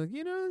some talks with,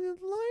 the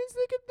Lions,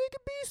 they could be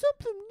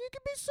something. They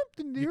could be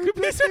something.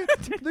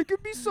 They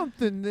could be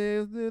something.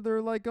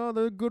 They're like,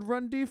 they're a good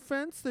run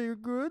defense. They're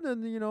good.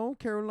 And,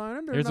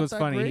 Carolina, they're Here's not what's that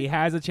funny. great. He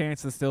has a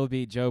chance to still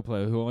beat Joe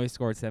Plo, who only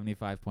scored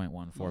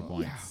 75.14 Oh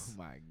points.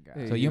 my God.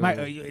 Hey, So you might.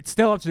 It's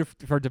still up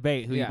for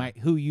debate Yeah.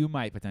 who you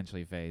might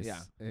potentially face.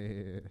 Yeah.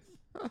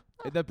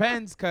 It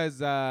depends because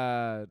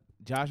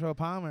Joshua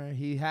Palmer,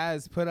 he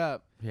has put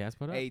up He has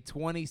put up. a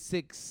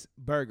 26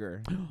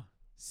 burger.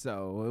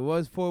 So it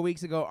was 4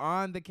 weeks ago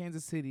on the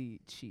Kansas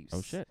City Chiefs.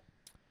 Oh shit.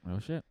 I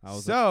was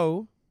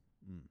So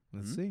Mm.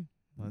 let's see.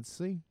 Let's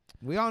see.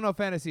 We all know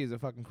fantasy is a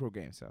fucking cruel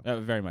game. So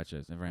very much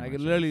is. Very I much could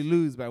is. literally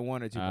lose by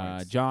 1 or 2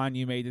 points. John,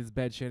 you made this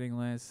bed shitting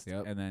list.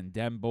 Yep. And then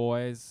Dem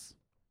Boys.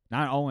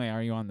 Not only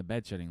are you on the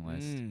bed shitting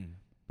list, Mm.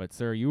 but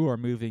sir, you are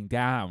moving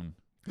down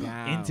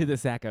into the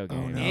Sacco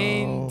game.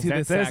 Into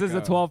the Since this is a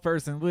Sacco.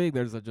 12-person league,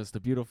 there's just a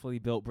beautifully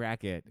built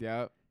bracket.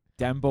 Yep.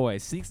 Dem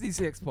Boys,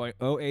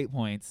 66.08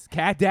 points.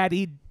 Cat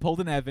Daddy pulled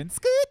an Evans.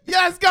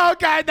 Let's go,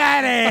 Cat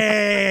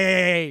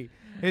Daddy!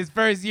 His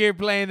first year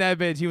playing that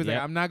bitch, he was Yep.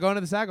 like, "I'm not going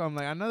to the Saco." I'm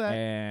like, "I know that."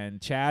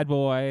 And Chad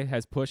Boy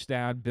has pushed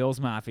down Bills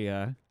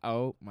Mafia.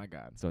 Oh my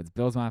God. So it's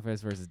Bills Mafia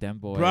versus Dem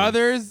Boys.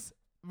 Brothers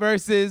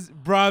versus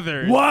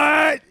brothers.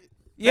 What?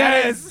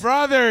 Yes,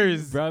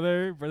 brothers.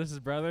 Brother versus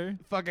brother.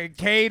 Fucking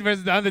Cade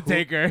versus The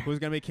Undertaker. Who's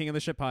gonna be king of the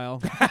shit pile?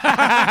 Oh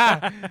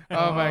my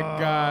Oh,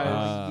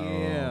 gosh.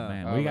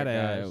 man. Oh we my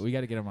gotta gosh. we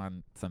gotta get him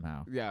on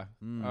somehow. Yeah.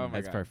 Mm. Oh my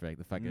That's God. perfect.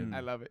 The fucking I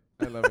love it.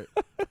 I love it.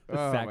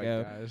 Oh my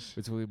Saco gosh.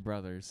 between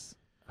brothers.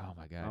 Oh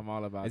my god. I'm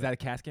all about Is it. that a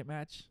casket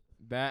match?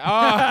 That?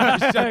 Oh,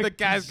 shut the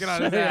casket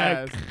on his Shut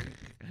ass.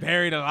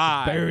 Buried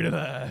alive. Buried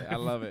alive. I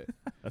love it.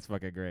 That's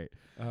fucking great.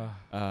 Oh.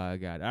 Oh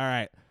god. All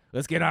right.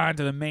 Let's get on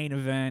to the main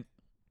event.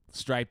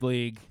 Stripe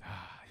League.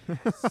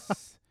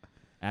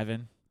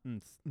 Evan.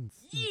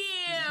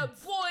 Yeah,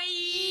 boy.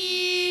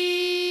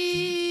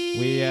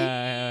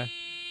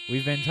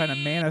 We've been trying to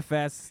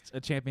manifest a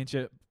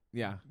championship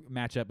Yeah.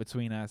 matchup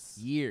between us.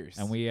 Years.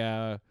 And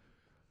we're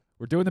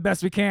doing the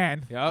best we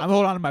can. Yup. I'm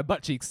holding on to my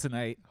butt cheeks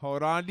tonight.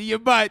 Hold on to your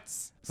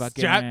butts.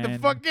 Fucking Strap the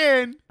fuck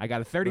in. I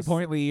got a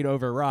 30-point lead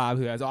over Rob,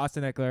 who has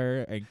Austin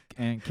Eckler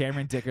and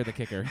Cameron Dicker, the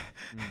kicker.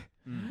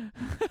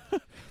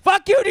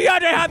 Fuck you,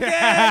 DeAndre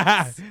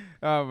Hopkins!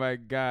 Oh my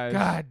gosh.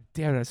 God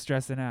damn it, I'm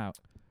stressing out.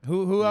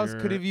 Who else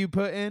could You're- have you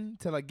put in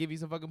to like give you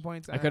some fucking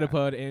points? I could have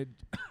put in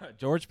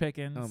George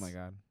Pickens. Oh my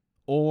God.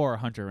 Or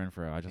Hunter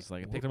Renfro. I just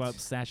picked him up,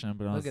 stashed him,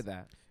 but Look at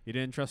that. You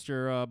didn't trust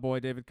your boy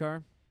David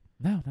Carr?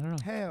 No, not at all.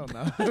 Hell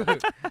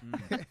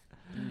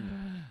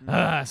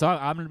no. So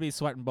I'm gonna be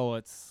sweating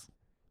bullets.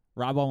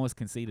 Rob almost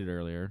conceded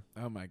earlier.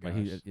 Oh my But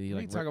gosh. he we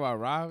like talk about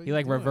Rob. he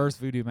like reverse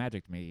voodoo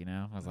magic me, you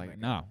know. I was Oh my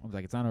like, God. no. I was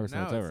like, it's not over, so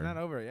No, it's over. it's not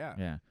over. Yeah.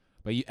 Yeah,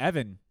 but you,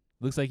 Evan,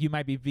 looks like you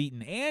might be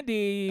beating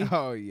Andy.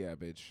 Oh yeah,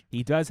 bitch.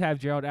 He does have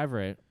Gerald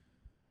Everett.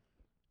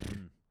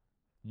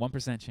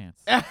 1%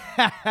 chance.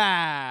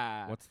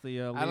 What's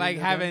the? I like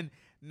having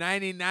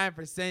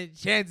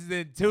 99% chances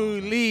in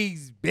 2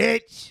 leagues,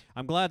 bitch.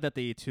 I'm glad that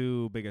the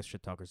 2 biggest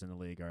shit talkers in the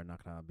league are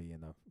not gonna be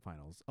in the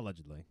finals,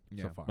 allegedly.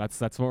 Yeah. So far. That's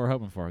what we're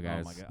hoping for,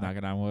 guys. my God.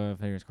 Knocking on wood,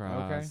 fingers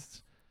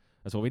crossed.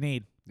 That's what we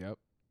need. Yep.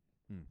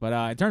 But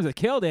in terms of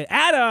killed it,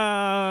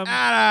 Adam.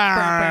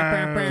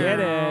 Get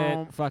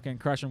it. Fucking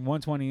crushing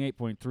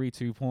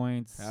 128.32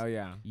 points. Hell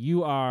yeah.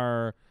 You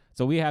are.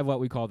 So we have what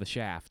we call the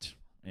shaft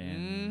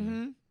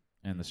in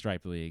the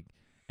Stripe League,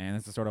 and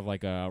it's a sort of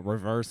like a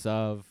reverse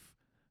of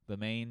the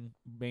main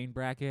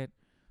bracket.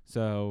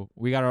 So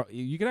we got.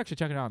 You can actually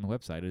check it out on the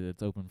website.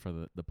 It's open for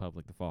the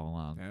public to follow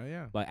along. Hell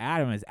yeah. But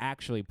Adam is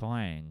actually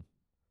playing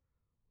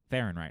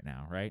Theron right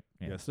now, right?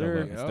 Yeah, Yes, it's still sir.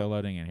 lo- it's still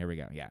loading in. Here we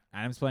go. Yeah,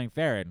 Adam's playing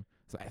Theron.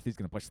 So I think he's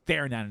gonna push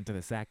Theron down into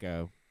the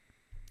Sacco.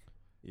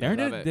 Yeah.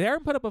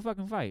 Theron put up a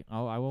fucking fight.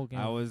 Oh, I will.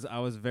 I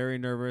was very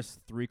nervous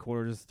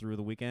 3/4 through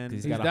the weekend.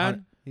 He's He's got a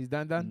done. He's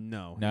done.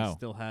 No, No. he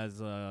still has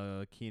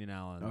Keenan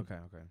Allen. Okay.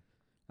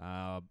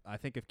 I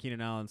think if Keenan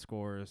Allen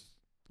scores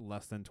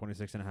less than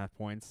 26.5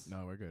 points,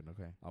 No, we're good.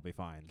 Okay. I'll be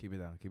fine. Keep it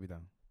down. Keep it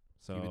down.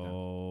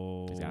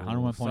 So He's got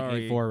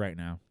 101.84 right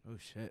now. Oh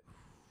shit.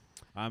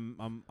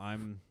 I'm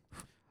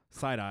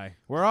side eye.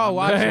 We're all I'm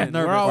watching. nervous.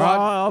 We're all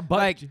watching. but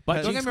Like,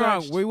 but don't get me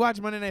wrong. We watch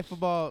Monday Night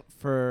Football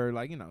for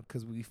like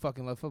because we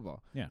fucking love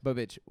football. Yeah. But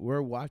bitch,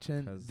 we're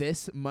watching 'Cause-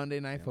 this Monday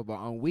Night Yeah. Football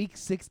on week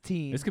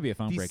 16, This could be a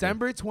phone breaker.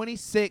 December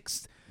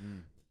 26th,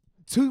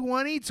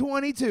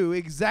 2022.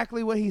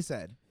 Exactly what he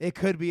said. It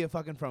could be a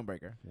fucking phone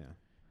breaker. Yeah.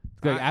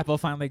 Good. I- Apple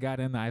finally got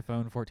in the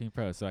iPhone 14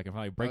 Pro, so I can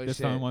probably break Oh, this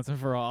shit. phone once and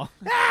for all.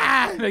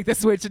 Ah! Make the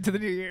switch into the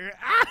new year.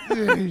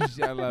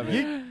 I love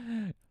it.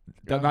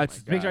 Don't Oh my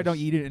make sure I don't gosh.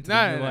 eat it into No,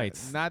 the no, new no,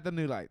 lights. not the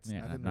new lights.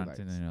 Yeah, not the new not lights.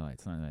 the new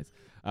lights. Not the lights.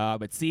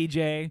 But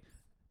CJ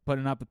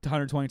putting up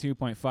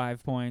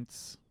 122.5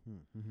 points.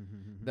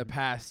 The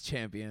past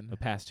champion. The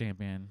past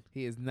champion.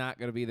 He is not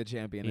going to be the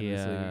champion in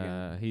this league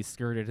again. He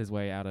skirted his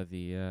way out of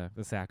the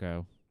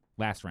Sacco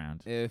last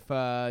round. If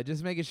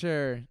just making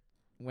sure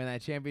when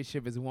that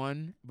championship is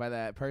won by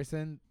that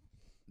person,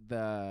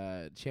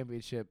 the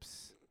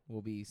championships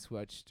will be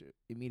switched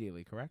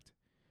immediately, correct?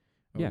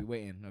 Or Yeah. Are we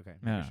waiting? Okay.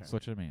 No, making sure.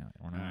 switch it to me.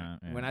 We're All right. not.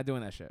 Yeah. We're not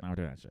doing that shit. We're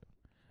doing that shit.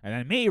 And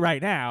then me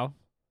right now,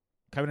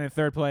 coming in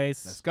third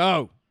place, Let's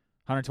go.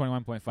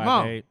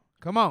 121.58.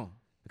 Come on.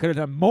 Could have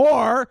done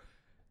more.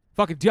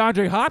 Fucking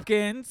DeAndre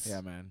Hopkins.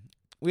 Yeah, man.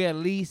 We at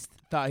least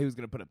thought he was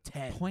going to put up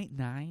 10.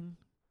 0.9.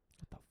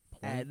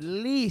 At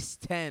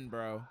least 10,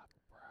 bro.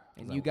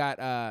 And you got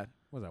What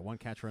was that? One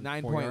catch run.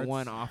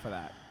 9.1 off of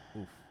that.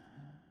 Oof.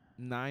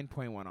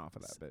 9.1 off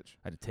of that, bitch.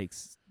 I had to take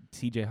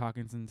T.J.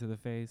 Hawkinson to the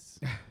face,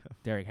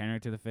 Derrick Henry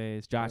to the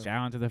face, Josh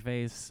Allen to the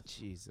face.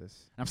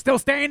 Jesus. I'm still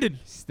standing.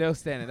 Still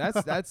standing.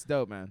 That's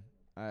dope, man.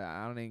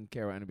 I don't even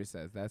care what anybody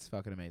says. That's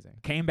fucking amazing.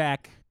 Came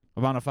back.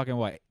 I'm on a fucking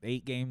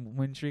 8-game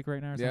win streak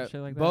right now or some Yeah. shit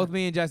like that. Both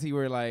me and Jesse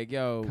were like,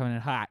 yo, coming in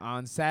hot.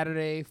 on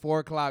Saturday, 4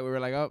 o'clock, we were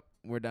like, oh,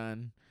 we're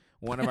done.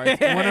 One of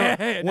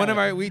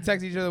our, we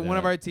text each other, one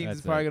of Yeah, our teams that's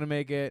is probably it. going to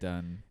make it.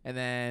 Done. And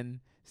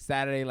then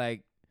Saturday,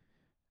 like,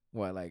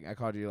 I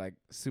called you like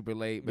super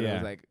late, but it Yeah.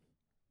 was like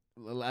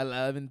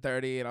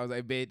 11:30, and I was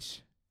like,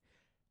 bitch,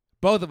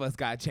 both of us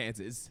got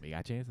chances We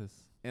got chances.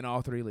 in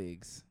all 3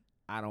 leagues.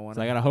 I don't want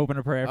So I to. got a hope and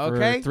a prayer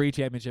Okay. for 3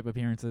 championship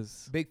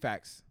appearances. Big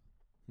facts.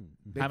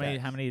 Big How many?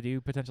 facts. How many do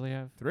you potentially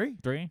have? 3.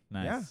 3.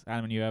 Nice. Yeah.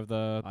 Adam, you have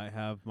the I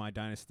have my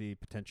dynasty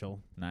potential.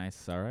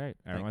 nice. All right.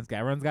 Everyone's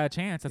got a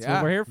chance. That's Yeah.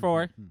 what we're here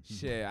for.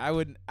 Shit, I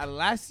would.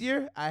 Last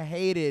year, I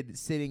hated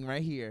sitting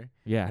right here.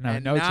 Yeah. No.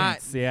 And No not-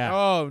 chance. Yeah.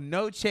 Oh,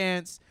 no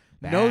chance.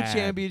 No Bad.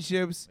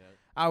 championships.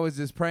 I was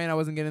just praying I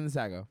wasn't getting the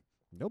Sago.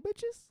 No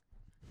bitches.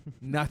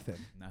 Nothing.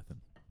 Nothing.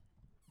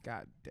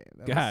 God damn.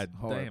 That God was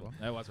horrible.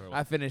 damn. That was horrible.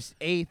 I finished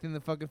 8th in the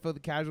fucking Filthy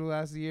Casual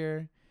last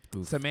year.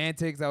 Oof.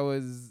 Semantics, I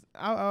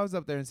was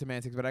up there in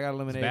semantics, but I got It's a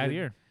eliminated. bad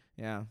year.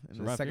 Yeah, It's in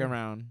a the rough second year.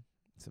 round.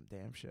 Some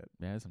damn shit.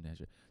 Yeah, that's some damn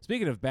shit.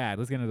 Speaking of bad,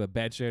 let's get into the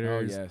bed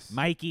shitters. yes.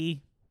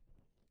 Mikey,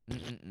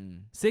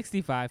 Mm-mm-mm.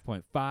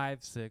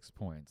 65.56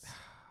 points.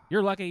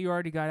 You're lucky you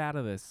already got out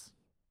of this.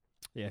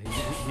 Yeah,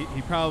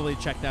 he probably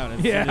checked out.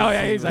 as Yeah. soon Oh as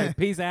yeah. he He's was- like,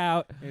 peace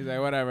out. He's like,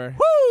 whatever.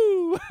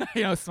 Woo!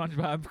 You know,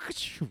 SpongeBob.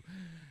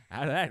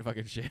 Out of that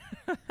fucking shit.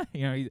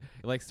 You know, he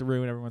likes to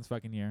ruin everyone's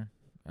fucking year.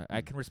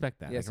 I can respect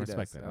that. Yes, I can he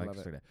respect does. that. I like love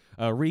to respect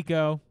that.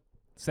 Rico,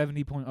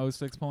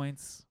 70.06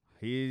 points.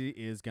 he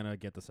is gonna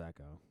get the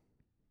Sacco.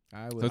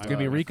 I So would. it's gonna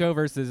be love- Rico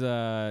versus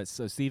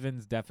so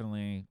Steven's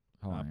definitely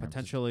hold on here, I'm just-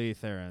 Potentially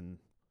Theron,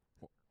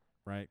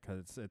 right?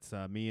 Because it's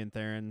me and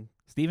Theron.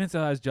 Steven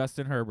still has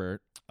Justin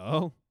Herbert,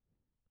 Oh,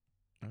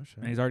 Oh, shit.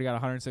 and he's already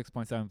got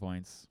 106.7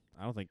 points.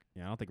 I don't think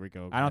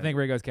Rico. I don't think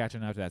Rico's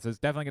catching up to that. So it's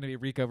definitely gonna be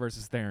Rico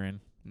versus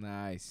Theron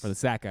Nice. for the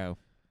Sacco.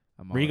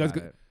 I'm all Rico's about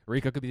go- it.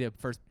 Rico could be the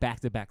first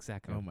back-to-back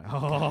Sacco. Oh my god.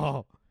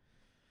 Oh.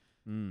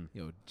 Mm.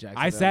 Yo, Jackson.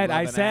 I said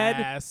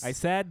ass. I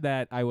said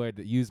that I would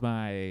use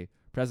my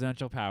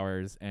presidential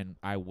powers, and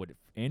I would,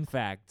 in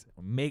fact,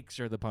 make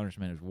sure the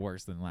punishment is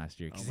worse than last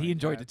year because Oh my he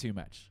enjoyed God. it too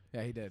much.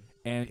 Yeah, he did.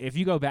 And if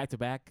you go back to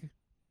back,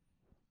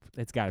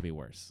 it's got to be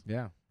worse.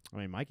 Yeah. I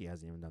mean, Mikey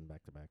hasn't even done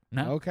back to back.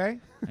 No, Okay.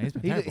 he's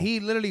been He terrible. he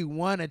literally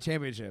won a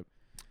championship.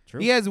 True.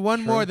 He has one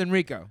True. more than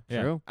Rico.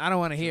 Yeah. True. I don't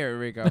want to hear it,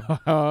 Rico.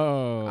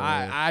 Oh,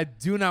 I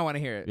do not want to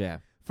hear it. yeah.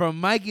 From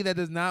Mikey that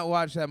does not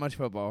watch that much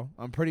football.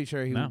 I'm pretty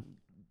sure he No.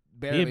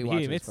 barely He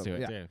watches admits football.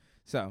 to it Yeah. too.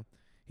 So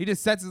he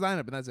just sets his lineup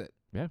and that's it.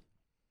 Yeah.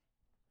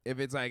 If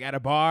it's like at a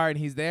bar and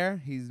he's there,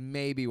 he's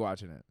maybe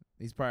watching it.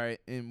 He's probably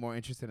more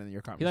interested in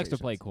your He conversation. likes to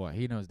play coy.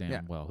 He knows damn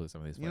Yeah. well who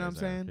some of these You know what I'm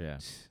players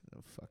saying? are.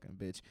 Oh, fucking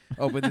bitch.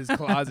 Opens his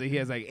closet. He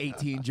has like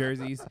 18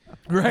 jerseys.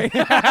 Yeah. Right.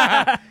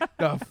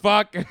 The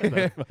fuck?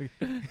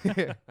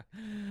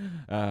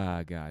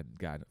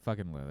 God.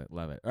 Fucking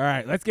love it. All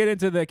right, let's get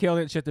into the kill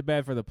it shit to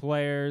bed for the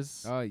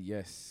players. Oh,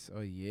 yes.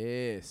 Oh,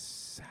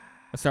 yes.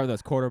 Let's start with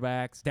those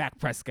quarterbacks. Dak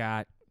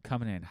Prescott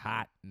coming in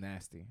hot.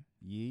 Nasty.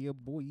 Yeah,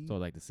 boy. That's what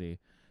I'd like to see.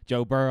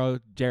 Joe Burrow,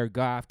 Jared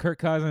Goff, Kirk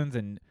Cousins,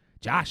 and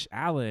Josh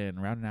Allen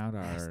rounding out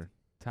our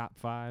top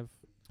 5.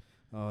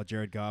 Oh,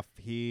 Jared Goff.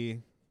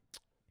 He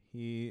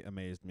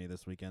amazed me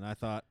this weekend. I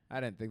thought, I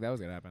didn't think that was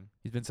going to happen.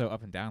 He's been so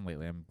up and down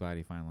lately. I'm glad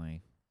he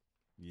finally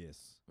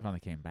yes.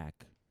 came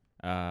back.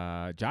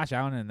 Josh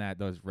Allen in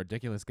those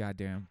ridiculous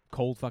goddamn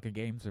cold fucking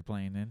games they're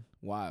playing in.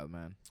 Wild,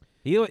 man.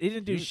 He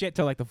didn't do shit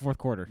till like the fourth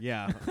quarter.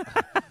 Yeah.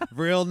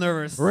 Real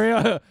nervous.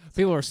 Real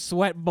people were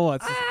sweating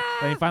bullets.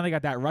 Then he finally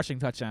got that rushing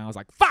touchdown. I was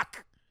like,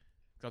 fuck!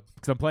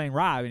 Because I'm playing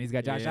Rob and he's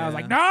got Josh Allen. I was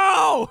like,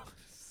 no!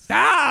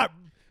 Stop!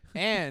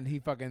 And he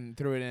fucking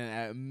threw it in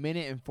at a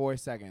minute and 4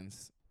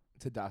 seconds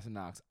to Dawson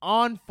Knox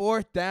on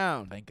 4th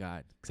down. Thank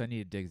God. Because I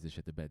needed Diggs to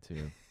shit the bed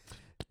too.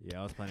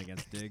 Yeah, I was playing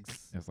against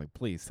Diggs. I was like,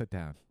 please, sit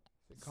down.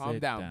 Calm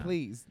Sit down,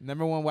 please.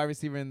 Number 1 wide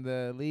receiver in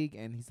the league,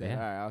 and he said, Yeah.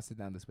 all right, I'll sit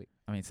down this week.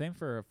 I mean, same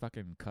for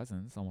fucking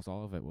Cousins. Almost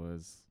all of it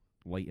was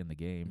late in the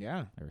game.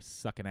 Yeah. They were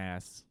sucking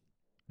ass.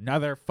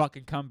 Another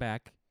fucking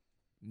comeback.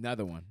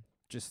 Another one.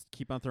 Just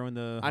keep on throwing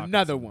the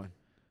Another Hawkinson. one.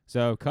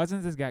 So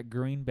Cousins has got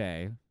Green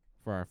Bay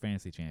for our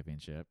fantasy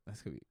championship.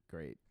 That's going to be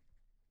great.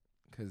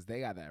 Because they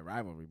got that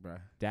rivalry, bro.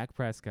 Dak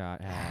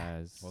Prescott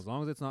has Well, as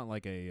long as it's not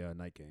like a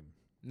night game.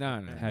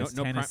 No. has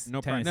no Tennes-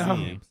 prime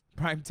Tennessee. games.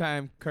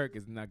 Primetime Kirk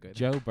is not good.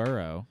 Joe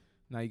Burrow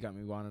Now you got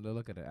me wanting to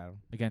look at it, Adam.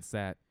 against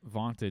that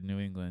vaunted New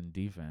England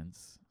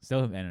defense.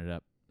 Still ended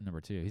up number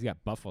 2. He's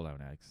got Buffalo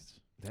next.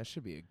 That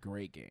should be a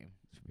great game.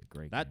 Should be a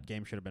great That game.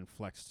 game should have been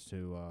flexed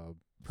to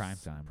Prime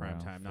time, bro,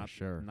 Prime time, for not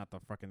sure. not the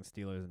fucking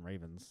Steelers and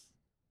Ravens.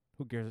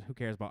 Who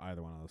cares about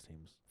either one of those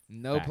teams?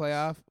 No Facts.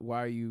 playoff.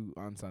 Why are you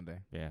on Sunday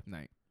Yeah,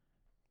 night?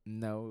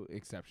 No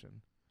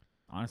exception.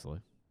 honestly.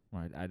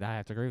 Right, I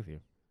have to agree with you.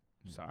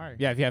 Sorry.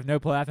 Yeah, if you have no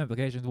playoff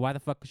implications, why the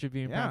fuck should it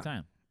be in Yeah. prime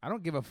time? I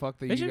don't give a fuck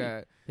that They you should-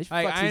 got. They should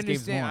Like, flex I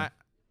these games understand.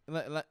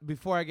 more.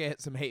 Before I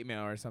get some hate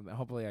mail or something,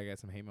 hopefully I get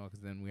some hate mail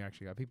because then we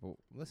actually got people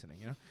listening,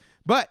 you know.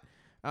 But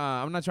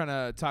I'm not trying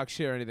to talk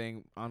shit or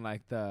anything on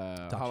like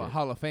the Talk shit.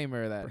 Hall of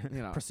Famer that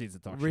you know Proceeds to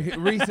talk shit.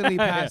 recently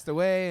passed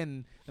away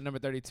and the number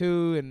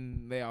 32,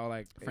 and they all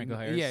like Franco acknow-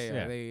 Harris?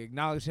 Yeah. they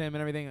acknowledged him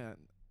and everything.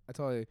 I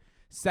totally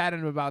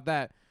saddened about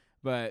that,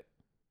 but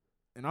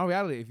in all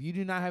reality, if you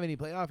do not have any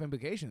playoff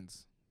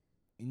implications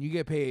and you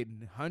get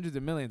paid hundreds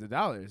of millions of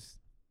dollars,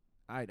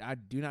 I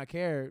do not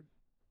care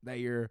that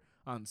you're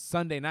on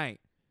Sunday night,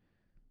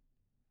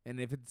 and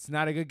if it's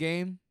not a good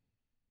game,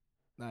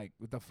 like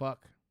what the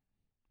fuck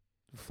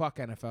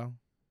NFL,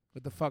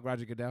 What the fuck,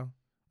 Roger Goodell?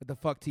 What the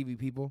fuck, TV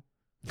people?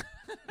 Get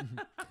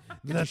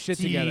The your shit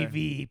together.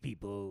 TV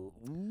people.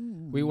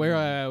 We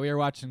were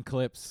watching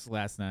clips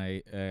last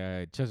night.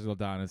 Chester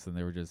Adonis, and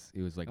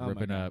he was like Oh my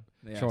ripping God. up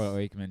Yes.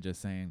 Troy Aikman,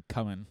 just saying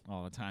 "coming"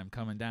 all the time,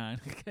 coming down.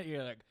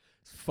 You're like,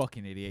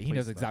 fucking idiot. He Please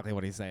knows stop. exactly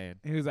what he's saying,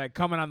 He was like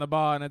coming on the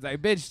ball, and it's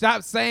like, bitch,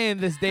 stop saying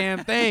this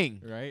damn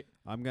thing. right?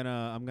 I'm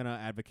gonna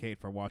advocate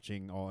for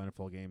watching all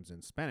NFL games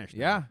in Spanish.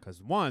 Yeah.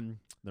 Because one,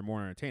 they're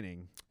more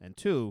entertaining, and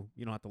two,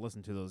 you don't have to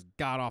listen to those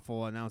god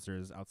awful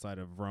announcers outside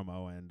of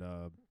Romo and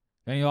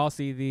And you all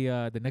see the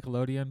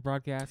Nickelodeon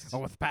broadcast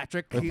with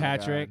Patrick. with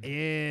Patrick.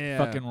 Yeah.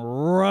 Fucking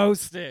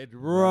roasted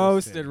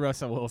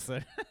Russell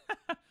Wilson.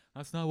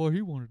 That's not what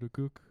he wanted to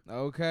cook.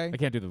 Okay. I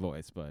can't do the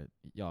voice, but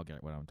y'all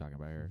get what I'm talking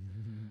about here.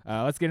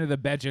 Let's get into the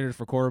bench hitters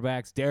for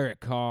quarterbacks.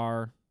 Derek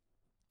Carr,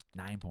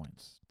 9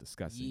 points.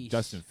 Disgusting. Yeesh.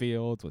 Justin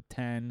Fields with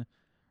 10.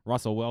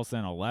 Russell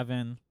Wilson,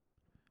 11.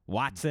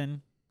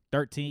 Watson,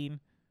 13.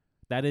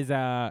 That is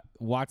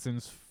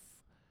Watson's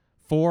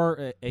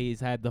he's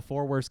had the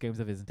 4 worst games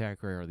of his entire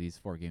career. These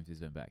 4 games he's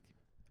been back.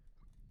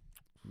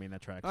 I mean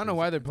that tracks. I don't know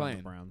why they're It's on the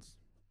playing. Browns.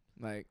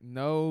 Like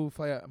no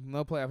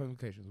playoff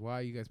implications. Why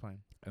are you guys playing?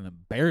 And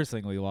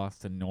embarrassingly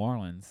lost to New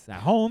Orleans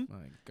at home My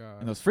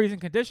God, in those freezing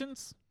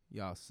conditions.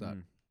 y'all suck.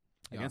 Mm.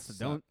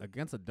 Y'all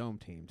Against a dome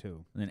team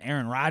too. And then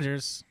Aaron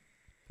Rodgers.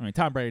 I mean,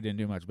 Tom Brady didn't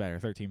do much better.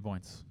 13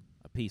 points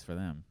apiece for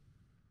them.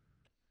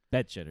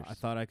 Bed shitters. I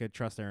thought I could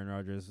trust Aaron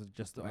Rodgers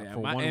just Oh, yeah,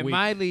 for my- 1 in week.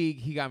 my league,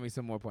 he got me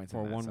some more points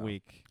For than that, 1 so.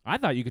 week. I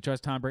thought you could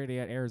trust Tom Brady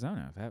at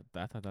Arizona.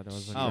 I thought that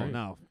was Oh great.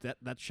 no,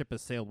 that ship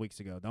has sailed weeks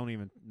ago.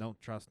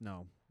 Don't trust.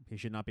 No, he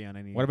should not be on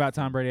any. What about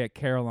Tom Brady at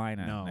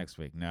Carolina No. next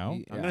week? No.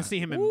 He- I'm Yeah. gonna see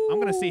him. I'm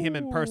gonna see him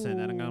in person,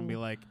 and I'm gonna be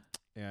like,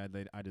 yeah,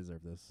 I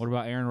deserve this. What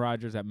about Aaron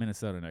Rodgers at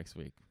Minnesota next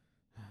week?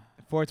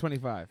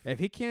 425. If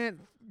he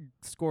can't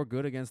score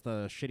good against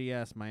the shitty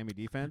ass Miami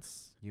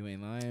defense, You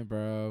ain't lying,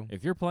 bro.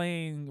 If you're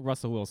playing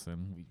Russell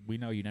Wilson, we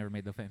know you never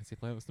made the fantasy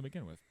playoffs to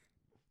begin with.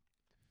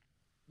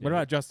 What Yeah.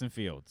 about Justin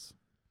Fields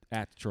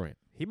at Detroit?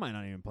 he might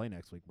not even play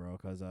next week, bro,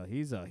 because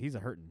he's a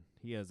hurting.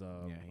 He has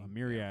a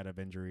myriad of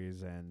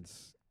injuries, and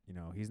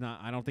he's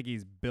not. I don't think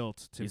he's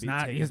built to He's be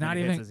not- take he's as not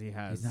many even- hits as he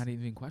has. He's not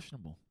even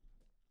questionable.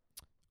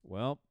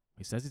 Well,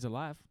 He says he's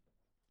alive.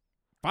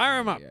 fire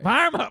him up. Yeah.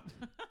 Fire him up.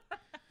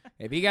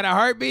 If he got a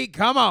heartbeat,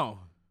 come on.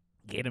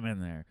 Get him in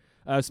there.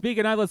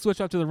 Speaking of, let's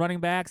switch up to the running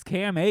backs.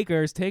 Cam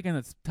Akers taking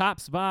the top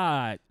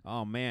spot.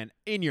 Oh man,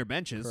 in your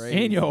benches.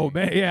 Crazy. In your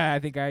man. Yeah, I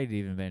think I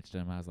even benched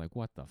him. I was like,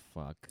 what the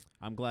fuck?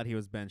 I'm glad he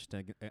was benched.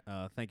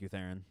 Thank you,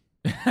 Theron.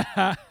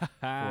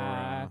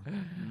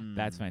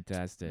 That's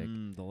fantastic.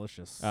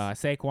 Delicious.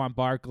 Saquon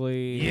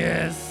Barkley.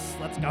 yes,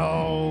 let's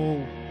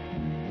go.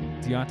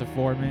 Deonta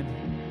Foreman.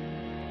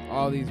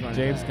 All these running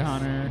James backs.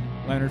 Conner.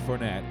 Leonard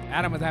Fournette.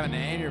 Adam was having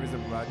an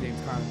aneurysm about James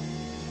Conner.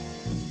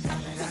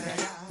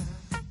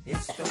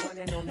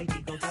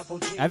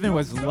 Evan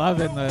was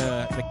loving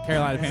the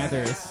Carolina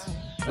Panthers.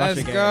 Let's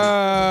rushing game.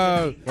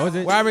 go. What was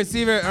it? Wide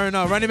receiver, or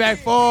no, running back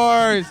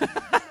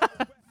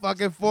 4s.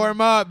 Fucking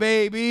form up,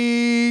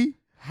 baby.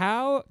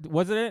 How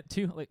was it?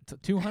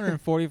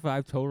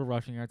 245 total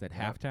rushing yards at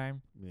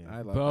halftime. Yeah.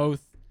 I love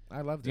Both that.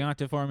 I loved it.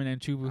 Deonta Foreman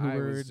and Chuba I was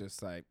Hubbard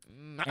just like,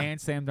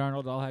 and Sam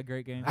Darnold all had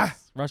great games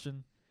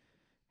rushing.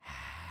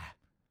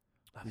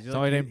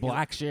 So I named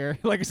Blackshear.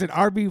 Like I said,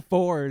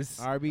 RB4s.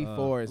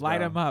 RB4s. Light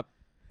bro. them up.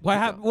 What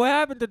happened? What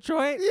happened,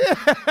 Detroit?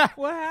 Yeah.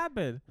 What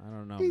happened? I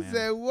don't know, He man.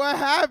 said, what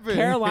happened?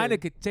 Carolina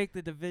could take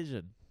the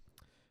division.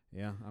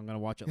 Yeah, I'm gonna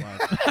watch it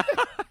live.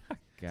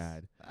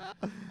 God,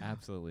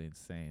 absolutely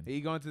insane. Are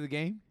you going to the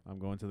game? I'm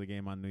going to the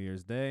game on New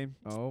Year's Day.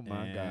 Oh,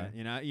 my and,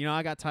 God. You know,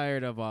 I got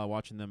tired of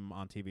watching them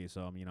on TV,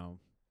 so I'm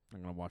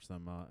gonna watch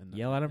them.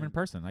 Yell at them in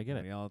person. I get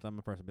it. Yell at them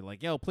in person. Be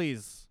like, yo,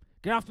 please.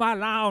 Get off my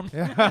lawn.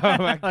 oh,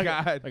 my Like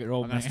God. an I'm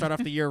old gonna man. start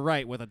off the year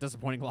right with a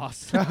disappointing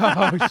loss.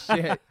 Oh,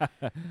 shit.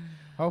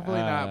 Hopefully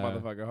not, Uh,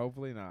 motherfucker.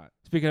 Hopefully not.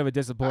 Speaking of a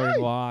disappointing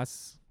Aye.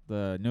 loss,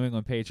 the New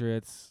England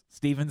Patriots,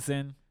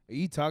 Stevenson. Are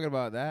you talking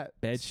about that?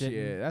 Bed Shit,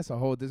 shitting. that's a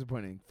whole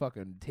disappointing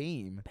fucking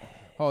team.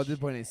 Whole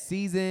disappointing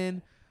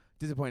season,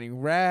 disappointing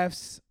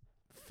refs.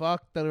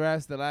 Fuck the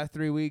refs the last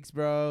 3 weeks,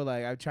 bro.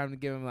 Like I'm trying to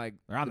give them like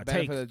They're on the the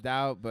benefit take. of the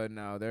doubt, but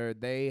no,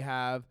 they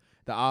have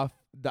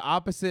the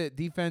opposite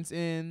defense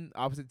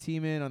opposite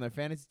team in on their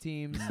fantasy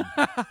teams.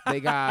 They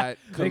got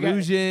They got-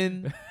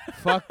 collusion.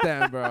 Fuck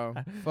them, bro.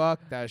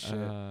 Fuck that shit.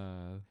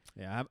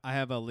 Yeah, I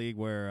have a league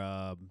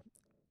where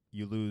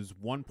you lose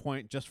 1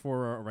 point just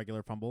for a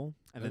regular fumble,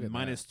 and Look then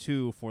at that.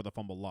 -2 for the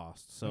fumble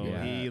lost. So Look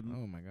at he that.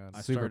 Oh my God.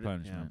 I Super started-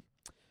 punishment.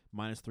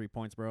 -3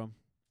 points, bro.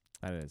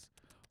 That is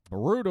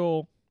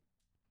brutal.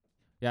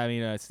 Yeah, I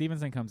mean,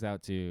 Stevenson comes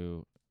out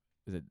to,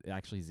 is it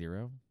actually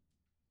 0?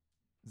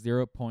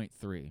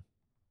 0.3.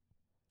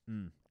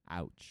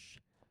 Ouch.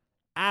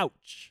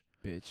 Ouch.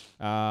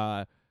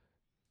 Bitch.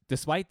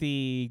 Despite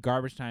the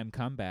garbage time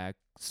comeback,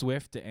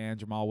 Swift and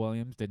Jamal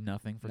Williams did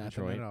nothing for Nothing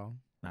Detroit. at all.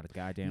 Not a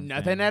goddamn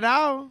Nothing thing. at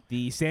all.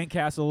 The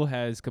sandcastle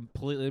has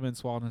completely been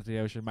swallowed into the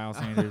ocean. Miles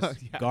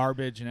Sanders, Yeah.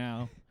 garbage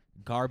now.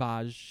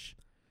 Garbage.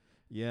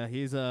 Yeah,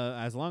 he's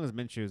as long as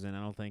Minshew's in,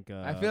 I don't think.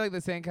 I feel like the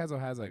sandcastle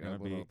has like a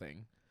gonna little be-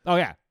 thing. Oh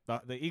yeah,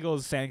 the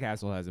Eagles'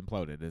 sandcastle has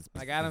imploded. It's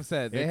Like Adam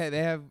said, they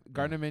have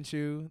Gardner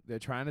Minshew. They're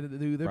trying to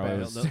do their Bro,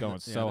 best. it's going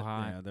so yeah,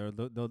 high. Yeah,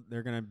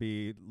 they're gonna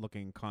be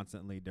looking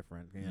constantly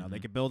different. You know, they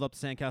Mhm. could build up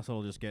sandcastle,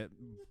 it'll just get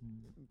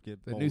The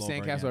bowled new over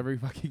sandcastle again. every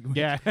fucking week.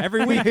 Yeah,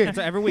 every week. It's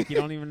every week. You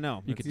don't even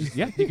know. you could It's-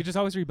 just, you could just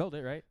always rebuild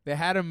it, right? They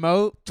had a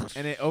moat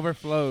and it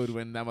overflowed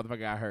when that motherfucker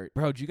got hurt.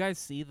 Bro, did you guys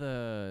see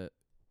the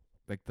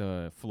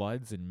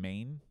floods in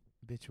Maine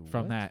Bitch,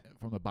 from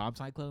the bomb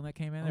cyclone that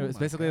came in? Oh It was my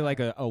basically God. like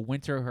a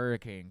winter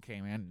hurricane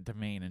came into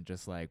Maine and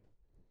just like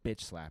bitch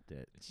slapped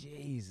it.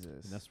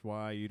 Jesus. and that's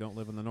why you don't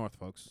live in the north,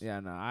 folks.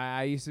 Yeah, no,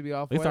 I used to be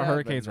all for least our that, but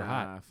hurricanes are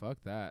hot. nah, fuck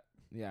that.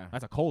 Yeah.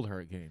 That's a cold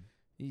hurricane.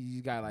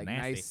 You got like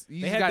Nasty. nice. You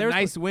They just had- got there was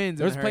nice winds.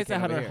 There was in a place that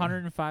had hurricane over here.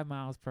 105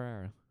 miles per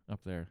hour up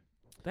there.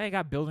 They ain't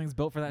got buildings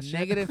built for that shit.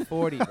 Negative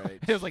 40, right?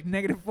 It was like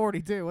negative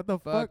 42. What the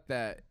fuck? Fuck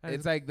that. That is-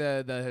 It's like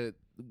the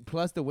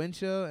plus the wind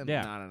chill. And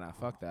Yeah. No.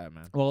 Fuck that,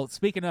 man. Well,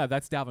 speaking of,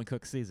 that's Dalvin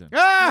Cook's season.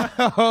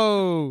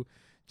 Oh,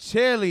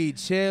 chilly.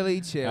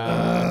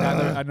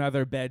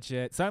 Another bed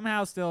shit.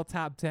 Somehow still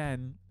top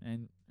 10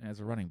 and as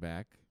a running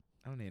back.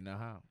 I don't even know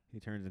how. He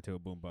turns into a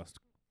boom bust.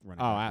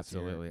 Running Oh, back this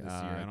year- absolutely. This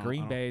year. I don't- Green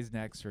I don't- Bay's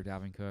next for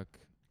Dalvin Cook.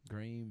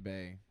 Green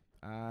Bay.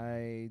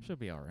 I Should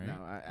be all right. no.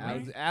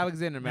 Right?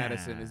 Alexander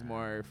Madison is Nah.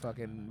 more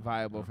fucking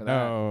viable for that.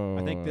 No.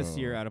 I think this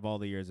year, out of all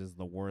the years, is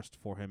the worst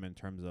for him in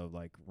terms of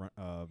like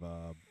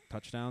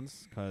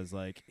touchdowns, because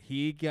like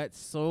he gets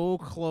so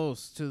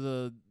close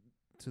to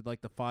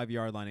like the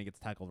 5-yard line and gets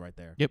tackled right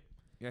there.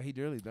 Yeah, he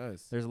really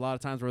does. There's a lot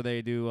of times where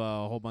they do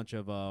a whole bunch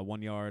of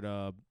 1-yard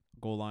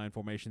goal line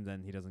formations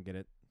and he doesn't get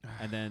it,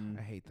 and then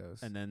I hate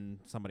those. and then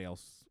somebody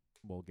else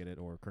will get it,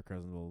 or Kirk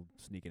Cousins will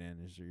sneak it in.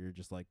 And you're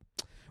just like,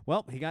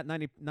 well, he got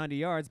 90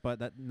 yards, but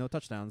that no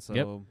touchdowns. So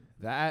Yep.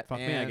 that Fuck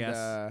and, me, I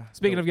guess.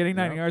 Speaking of getting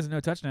 90 yep. yards and no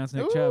touchdowns,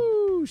 Nick Chubb.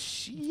 Ooh,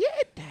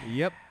 shit.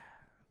 yep,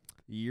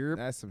 you're.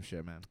 That's some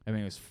shit, man. I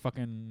mean, it was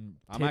fucking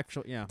I'm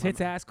actually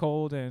tits ass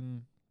cold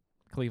in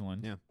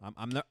Cleveland. Yeah,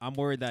 I'm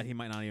worried that he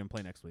might not even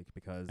play next week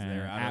because And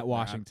they're out at of,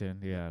 Washington.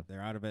 Yeah.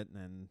 They're out of it,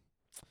 and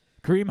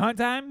Kareem Hunt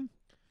time?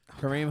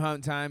 Kareem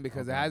Hunt time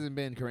because it Okay. hasn't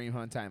been Kareem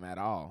Hunt time at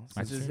all.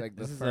 That's Since true. like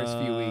the this is, first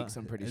few weeks,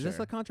 I'm pretty is sure.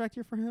 this a contract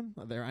year for him?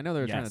 I know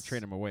they're trying to Yes.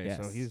 trade him away,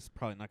 so Yes. he's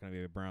probably not going to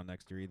be a Brown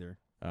next year either.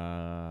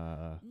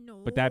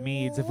 But that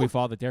means if we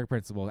follow the Derek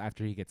principle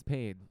after he gets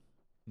paid,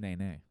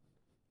 nay.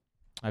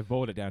 I've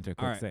boiled it down to a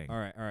quick All right, thing. all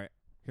right.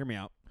 Hear me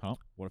out. Huh?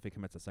 What if he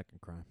commits a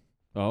second crime?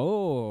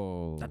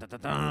 Oh. Dun, dun, dun,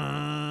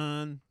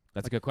 dun.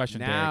 That's a good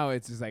question, now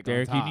it's just like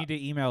Derek. on Derek, top. you need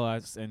to email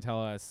us and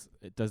tell us,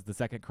 does the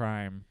second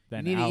crime You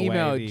then need to outweigh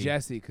email the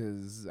Jesse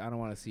because I don't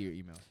want to see your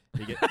email.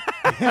 He get-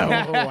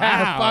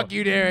 Wow. Fuck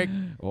you, Derek.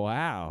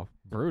 Wow.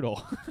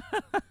 Brutal.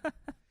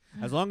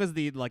 as long as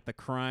the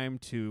crime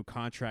to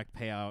contract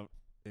payout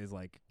is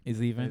like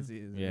Is even? is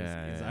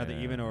Yeah, either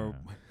even or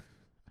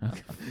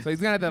So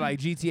he's gonna have to like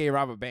GTA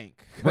rob a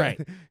bank,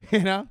 Right. you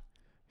know,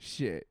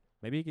 shit.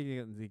 maybe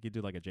he could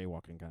do like a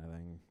jaywalking kind of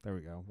thing. There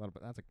we go.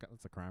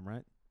 That's a crime,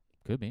 right?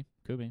 Could be.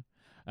 It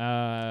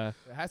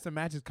has to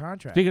match his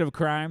contract. Speaking of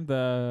crime,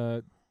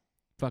 the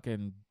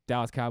fucking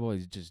Dallas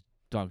Cowboys just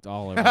dunked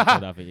all over the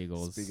Philadelphia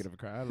Eagles. Speaking of a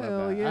crime, I love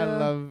Hell that. yeah. I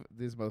love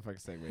this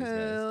motherfucking segues,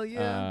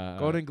 guys.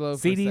 Golden Glove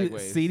for CD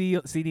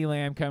segues. CD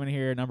Lamb coming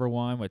here number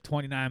 1 with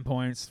 29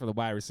 points for the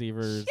wide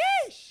receivers.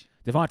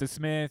 Devonta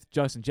Smith,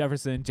 Justin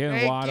Jefferson, Jalen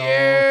Thank Waddle,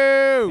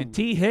 you. and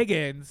T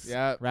Higgins.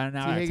 Yep. Running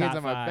out T. our Higgins top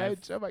on my 5.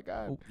 bench. Oh my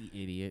god. Oh,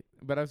 you idiot!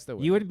 But I'm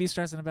still. You wouldn't be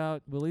stressing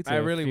about Willie. I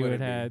really if you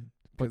wouldn't had be,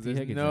 put because T there's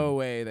Higgins no in.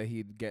 way that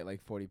he'd get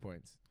like 40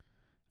 points.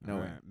 No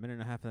way. Alright, minute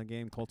and a half in the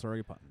game. Colts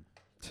already punting.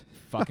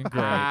 Fucking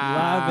great.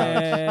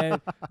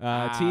 Ouch.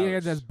 Love it. T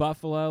Higgins Ouch. has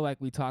Buffalo, like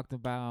we talked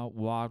about.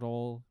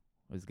 Waddle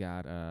has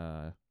got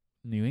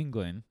New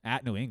England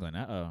at New England.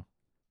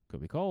 Could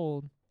be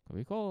cold.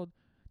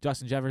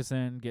 Justin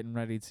Jefferson getting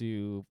ready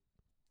to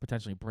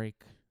potentially break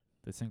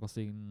the single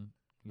season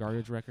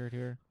yardage record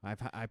here I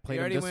He played him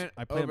already this. went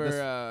I played him this.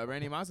 over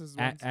Randy Moss's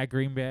ones. at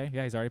Green Bay.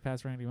 Yeah, he's already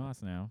passed Randy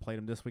Moss now. Played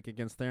him this week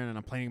against there, and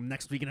I'm playing him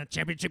next week in a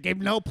championship game.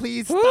 No,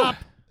 please Woo! stop.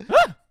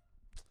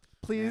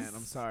 Please. Man,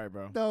 I'm sorry,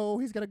 bro. No,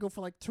 he's gonna go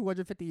for like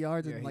 250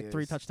 yards Yeah, and he like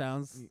 3 is.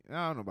 touchdowns.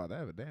 I don't know about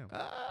that, but damn.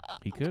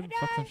 He could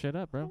fuck some shit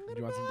up, bro.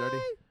 You want some dirty?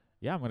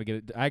 Yeah, I'm gonna get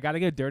it. I gotta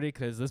get dirty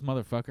because this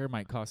motherfucker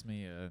might cost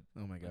me a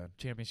Oh my god.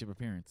 championship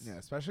appearance. Yeah,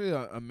 especially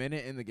a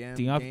minute in the game.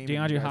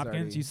 DeAndre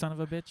Hopkins, you son of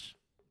a bitch.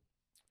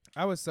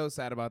 I was so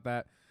sad about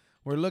that.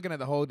 We're looking at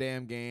the whole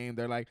damn game.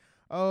 They're like,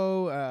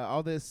 oh,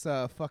 all this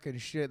fucking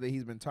shit that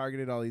he's been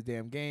targeted all these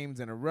damn games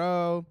in a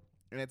row.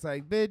 And it's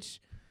like, bitch,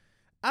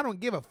 I don't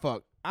give a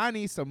fuck. I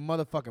need some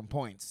motherfucking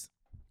points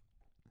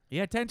He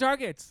had 10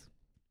 targets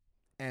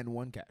and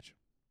 1 catch.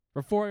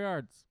 for 4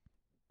 yards.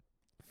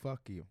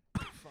 Fuck you.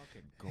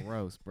 Fucking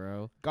gross,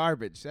 bro.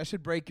 Garbage. That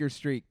should break your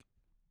streak.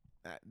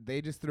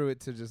 They just threw it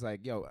to just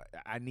like, yo,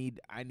 I need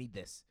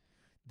this.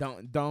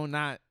 Don't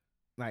not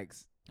like.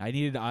 I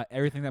needed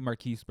everything that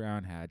Marquise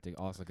Brown had to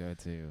also go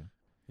to.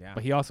 Yeah.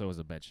 But he also was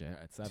a bitch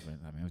at 7.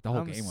 I mean, the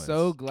whole I'm game was.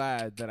 so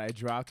glad that I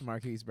dropped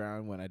Marquise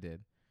Brown when I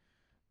did.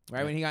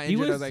 Right when he got He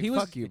injured, I was- was he like,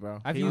 was- "Fuck you,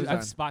 bro." I've He was I've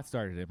done. spot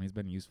started him. He's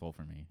been useful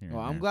for me. Here and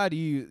Well, I'm there. glad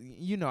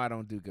you know I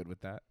don't do good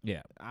with that.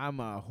 Yeah, I'm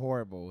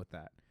horrible with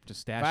that.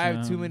 just stash If I have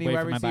him, too many wait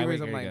wide for my bye receivers,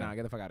 week, I'm here like, you go. nah,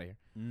 get the fuck out of here.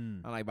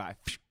 Mm. I'm like, bye.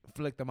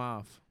 Flick them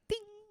off. Ding.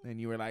 And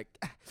you were like,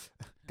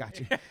 got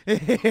you.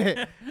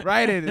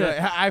 Right in.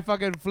 I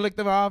fucking flicked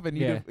them off, and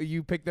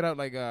you picked it up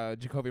like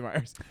Jacoby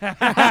Myers.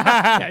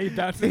 Yeah, you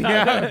bounced it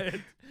Yeah.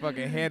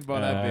 Fucking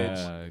handball that bitch.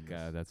 Oh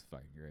god, that's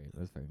fucking great.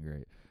 That's fucking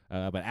great.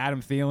 But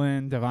Adam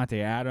Thielen,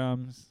 Devontae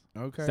Adams,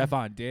 Okay.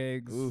 Stephon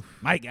Diggs, Oof.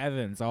 Mike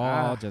Evans, all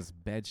Ah. just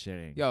bed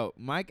shitting. Yo,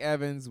 Mike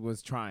Evans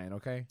was trying,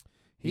 okay?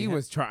 He He ha-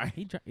 was trying.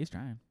 He's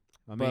trying.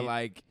 I But mean,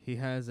 like, he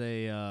has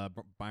a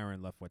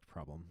Byron Leftwich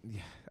problem.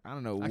 I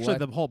don't know Actually, what.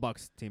 the whole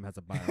Bucks team has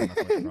a Byron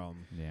Leftwich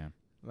problem. Yeah.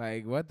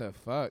 Like, what the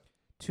fuck?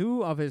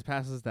 2 of his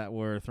passes that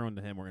were thrown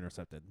to him were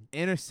intercepted.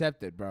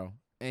 Intercepted, bro.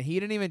 And he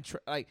didn't even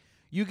like.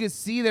 You could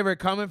see they were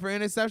coming for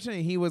interception,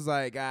 and he was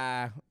like,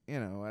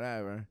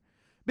 whatever.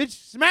 Bitch,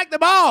 smack the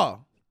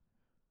ball.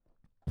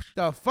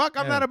 The fuck?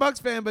 I'm Yeah. not a Bucks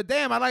fan, but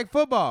damn, I like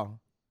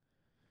football.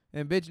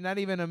 And bitch, not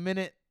even a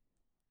minute.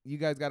 You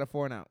guys got a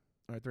 4 and out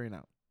or 3 and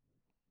out.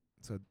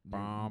 So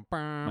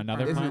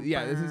Another this punt? is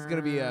this is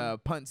gonna be a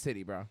punt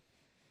city, bro.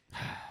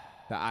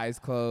 The eyes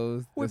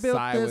closed. We the built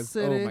sigh this was.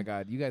 city. Oh my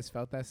god, you guys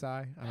felt that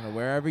sigh? I don't know.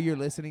 Wherever you're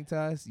listening to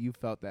us, you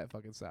felt that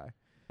fucking sigh.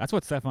 That's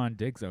what Stephon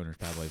Diggs owners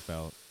probably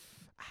felt.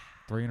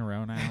 3 in a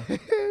row now.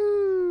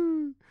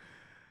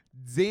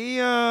 They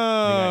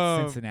got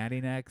Damn.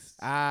 Cincinnati next.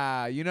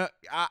 You know,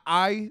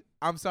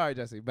 I'm sorry,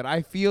 Jesse, but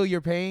I feel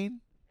your pain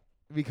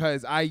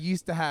because I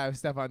used to have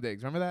Stephon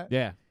Diggs. Remember that?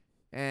 Yeah.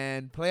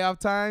 And playoff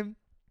time,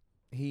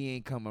 he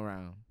ain't come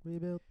around. We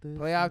built this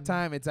Playoff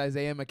time, it's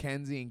Isaiah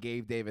McKenzie and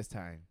Gabe Davis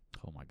time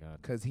Oh my god.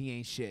 because he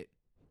ain't shit.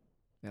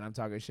 And I'm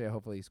talking shit.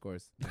 Hopefully he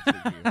scores next week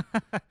for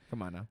you.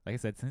 Come on now. Like I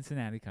said,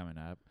 Cincinnati coming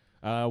up.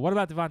 What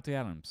about Devontae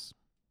Adams?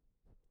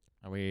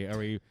 Are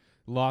we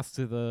lost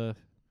to the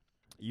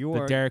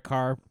Derek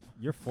Carr?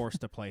 You're forced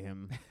to play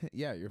him.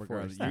 Yeah, you're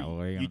regardless. forced.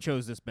 No, You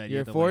chose this bet. you You're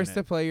have to lay in forced it.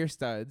 to play your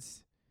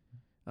studs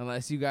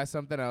unless you got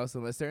something else,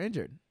 unless they're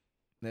injured.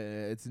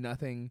 It's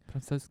nothing.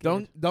 I'm so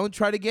scared. Don't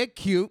try to get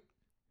cute.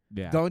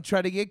 Yeah. Don't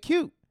try to get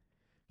cute.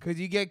 Because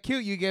you get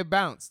cute, you get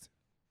bounced.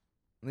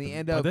 And you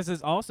end But up. this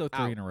is also 3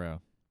 out. in a row.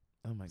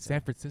 Oh, my God.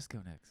 San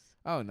Francisco next.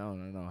 Oh, no.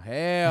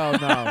 Hell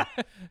no.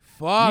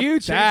 Fuck You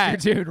that.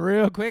 changed your tune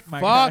real quick, my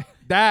Fuck guy.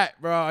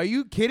 that, bro. Are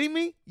you kidding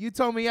me? You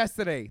told me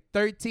yesterday.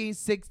 13,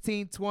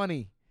 16,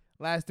 20.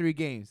 Last 3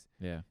 games.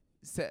 Yeah.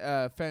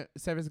 San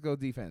Francisco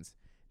defense.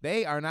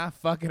 They are not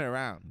fucking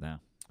around. No.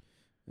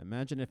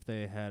 Imagine if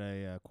they had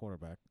a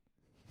quarterback.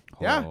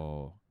 Yeah.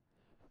 Oh.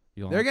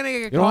 You don't They're like- gonna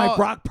get You don't like calls.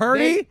 Brock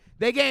Purdy?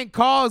 They getting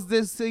calls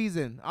this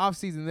season, off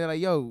season. They're like,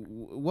 yo,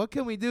 what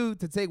can we do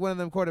to take one of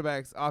them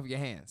quarterbacks off your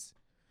hands?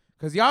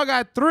 Cause y'all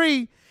got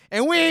 3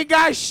 and we ain't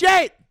got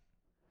shit.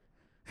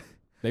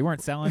 They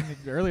weren't selling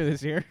earlier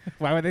this year.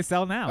 Why would they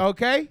sell now?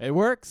 Okay, It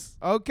works.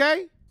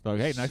 okay.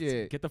 Okay, now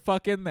Shit. get the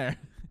fuck in there.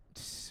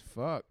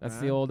 Fuck. That's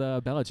man. the old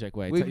Belichick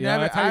way. We've You know,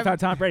 never- that's how you I've- found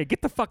Tom Brady.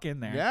 Get the fuck in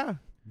there. Yeah.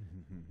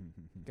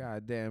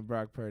 Goddamn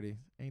Brock Purdy.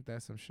 Ain't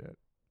that some shit?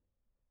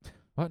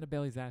 What happened to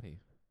Bailey Zappi?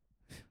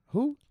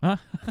 Who? Huh?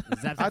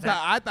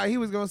 I thought he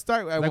was gonna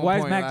start at Like one why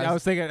is point. Mac? last- I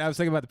was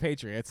thinking about the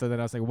Patriots. So then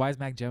I was like, why is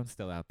Mac Jones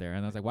still out there?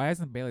 And I was like, why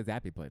hasn't Bailey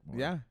Zappi played more?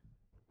 yeah.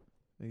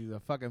 He's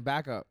a fucking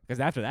backup. Because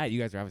after that, you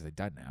guys are obviously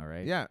done now,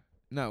 right? Yeah.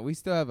 No, we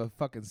still have a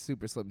fucking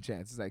super slim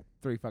chance. It's like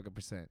 3 fucking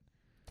 %.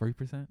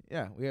 3%.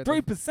 Yeah, we have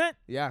 3%.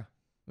 Yeah,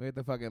 we have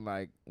to fucking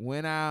like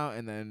win out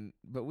and then,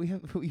 but we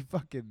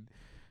fucking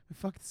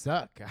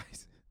suck,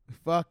 guys. We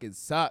fucking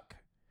suck.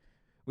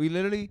 We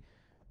literally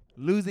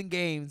losing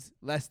games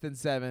less than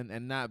 7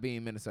 and not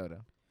being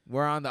Minnesota.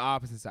 We're on the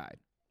opposite side.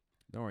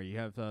 Don't worry, you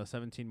have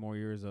 17 more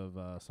years of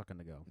sucking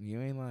to go.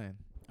 You ain't lying.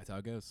 That's how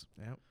it goes.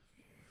 Yep.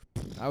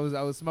 I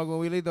was smoking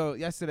weed though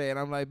yesterday, and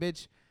I'm like,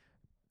 bitch,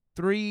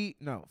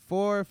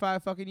 4 or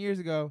 5 fucking years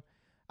ago,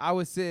 I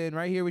was sitting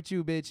right here with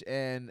you, bitch,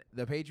 and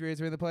the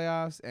Patriots were in the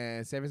playoffs,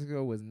 and San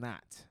Francisco was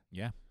not.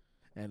 Yeah.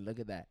 And look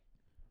at that.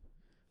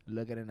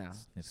 Look at it now.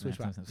 Switch Switch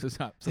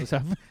swap. Switch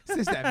that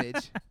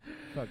bitch.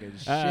 Fucking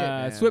shit,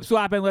 man. Swip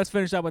swapping. Let's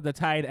finish up with the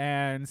tight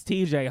ends.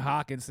 T.J.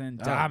 Hawkinson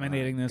Oh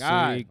dominating my this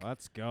God. week.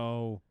 Let's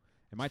go.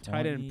 In my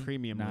tight end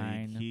premium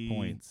 9 league, he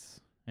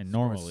points. And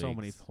scored normal so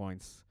many leagues.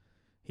 points.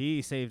 He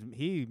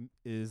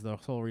is the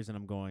sole reason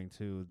I'm going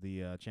to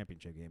the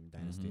championship game in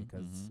Dynasty Mhm,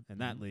 because mhm, in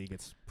that league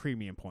it's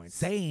premium points.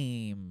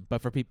 Same,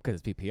 but for people because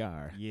it's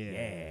PPR.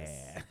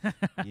 Yes. Yeah.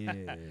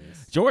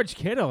 Yes. George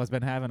Kittle has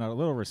been having a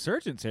little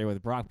resurgence here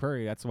with Brock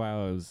Purdy. That's why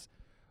I was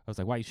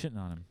like, why are you shitting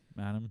on him,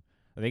 Adam?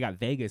 They got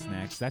Vegas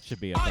next. That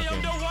should be a I am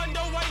fucking the one, the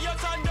way your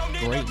son don't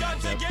need great a gun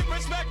to matchup. get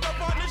respect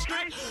up on the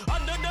street.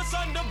 Under the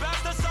sun, the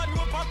bastard son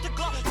will pop the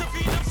clock to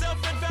feed himself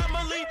and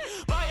family.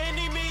 By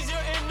any means, your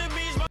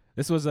enemies.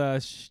 This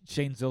was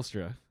Shane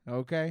Zylstra.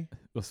 Okay.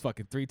 Those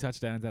fucking 3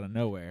 touchdowns out of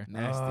nowhere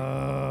Nasty.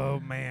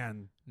 Oh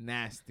man.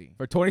 Nasty.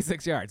 for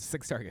 26 yards,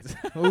 6 targets.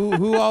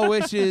 who all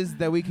wishes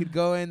that we could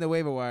go in the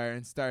waiver wire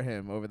and start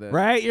him over the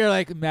Right? You're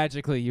like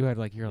magically you had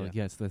like Yeah.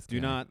 yes, this Do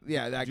guy. not.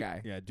 Yeah, that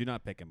guy. Yeah, do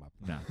not pick him up.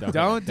 No,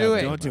 Don't do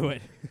it. Don't do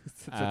it.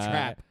 It's a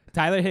trap.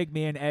 Tyler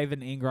Higbee and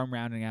Evan Ingram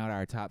rounding out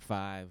our top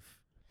 5.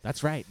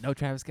 That's right. No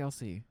Travis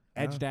Kelce.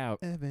 Edged out.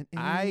 Evan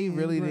I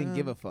really didn't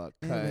give a fuck.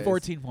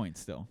 14 points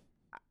still.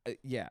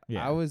 Yeah,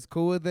 Yeah. I was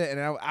cool with it, and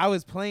I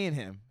was playing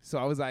him, so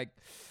I was like,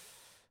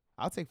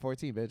 I'll take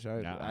 14, bitch.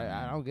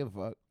 Yeah, I don't give a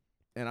fuck,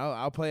 and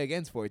I'll play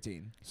against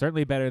 14.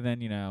 Certainly better than,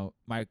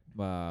 Mark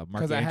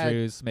 'Cause I had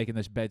Andrews making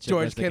this bed shit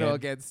George list Kittle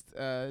again. against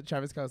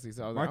Travis Kelce,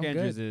 so I was Mark like, I'm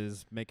Andrews good.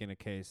 is making a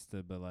case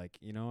to be like,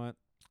 you know what?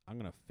 I'm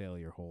gonna fail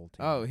your whole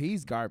team. Oh,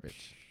 he's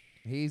garbage.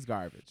 He's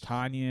garbage.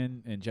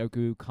 Tanyan and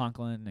Joku,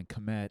 Conklin and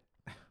Komet.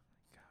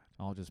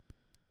 All just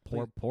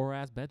poor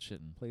ass bed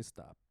shitting. please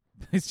stop.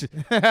 It's just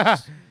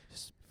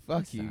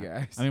Fuck you stop.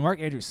 guys. I mean, Mark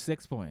Andrews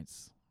 6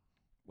 points.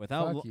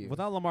 Without you.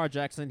 without Lamar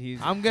Jackson,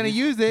 I'm gonna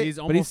use it. He's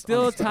But he's almost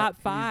still unstoppable. top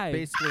He's 5.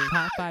 basically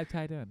Top 5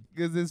 tight end.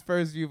 because his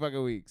first few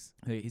fucking weeks.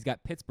 He's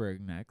got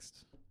Pittsburgh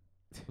next.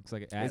 Looks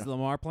like it. Is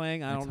Lamar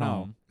playing? I It's don't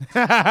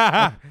know.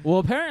 home. Well,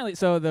 apparently,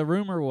 so the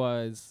rumor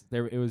was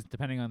it was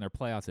depending on their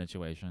playoff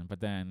situation, but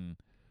then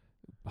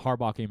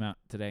Harbaugh came out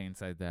today and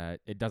said that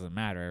it doesn't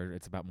matter.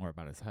 It's more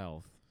about his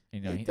health.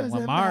 It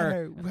doesn't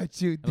matter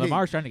what you think.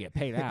 Lamar's trying to get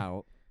paid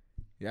out.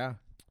 Yeah,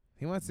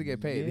 he wants to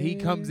get paid. He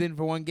comes in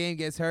for one game,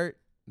 gets hurt,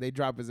 they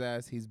drop his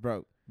ass. He's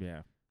broke.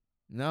 Yeah,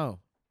 No,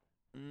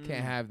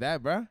 can't have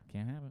that, bruh.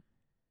 can't have it.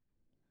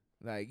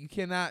 Like, you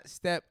cannot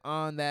step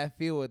on that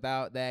field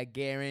without that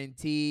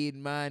guaranteed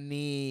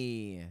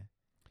money.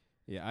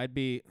 Yeah, I'd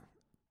be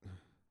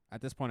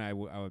at this point. I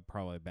would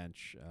probably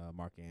bench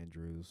Mark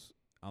Andrews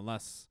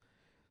unless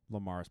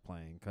Lamar's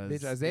playing. Cause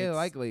Bitch, Isaiah it's-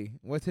 Likely,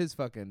 what's his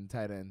fucking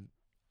tight end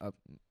up?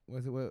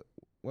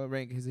 What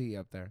rank is he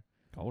up there?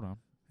 Hold on.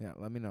 Yeah,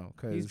 let me know.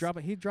 Cause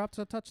He dropped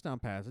a touchdown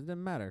pass. It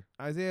didn't matter.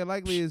 Isaiah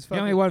Likely is He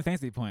fucking. only 1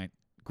 fantasy point.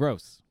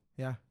 Gross.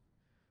 Yeah,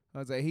 I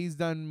was like, he's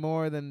done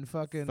more than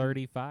fucking.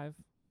 35.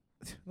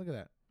 Look at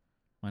that.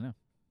 I know.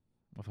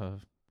 With a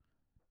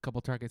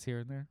couple targets here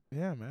and there.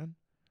 Yeah, man.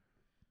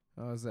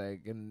 I was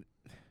like, and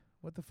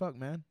what the fuck,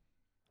 man?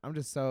 I'm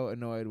just so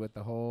annoyed with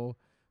the whole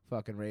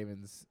fucking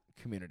Ravens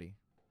community.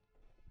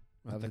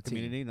 Not Of the the team.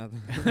 community,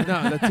 nothing.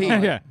 No, the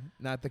team. Yeah.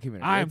 Not the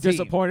community. I am the team.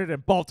 disappointed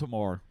in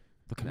Baltimore,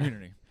 the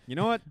community. You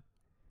know what?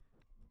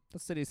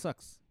 That city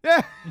sucks.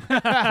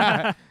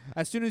 Yeah.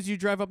 As soon as you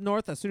drive up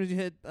north, as soon as you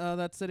hit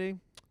that city,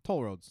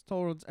 toll roads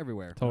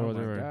everywhere. Total my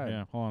different. God.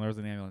 Yeah. Hold on, there's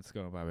an ambulance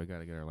going by. We got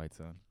to get our lights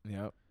on.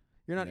 Yep.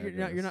 You're not. Yeah,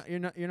 You're not. it You're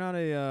is. not. You're not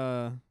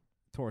a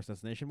tourist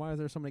destination. Why is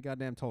there so many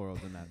goddamn toll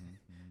roads in that?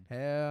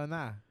 Hell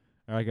nah.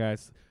 All right,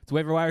 guys. It's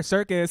Waiver Wire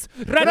Circus.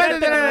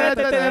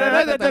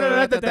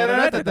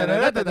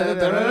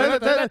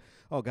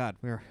 Oh God,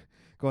 we're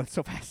going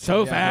so fast.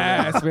 So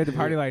Yeah. fast. We had the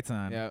party lights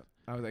on. Yep.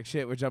 I was like,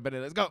 shit, we're jumping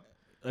in. Let's go.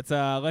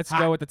 Let's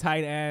go with the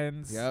tight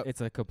ends. Yep.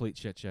 It's a complete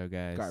shit show,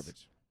 guys.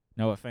 Garbage.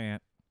 Noah Fant.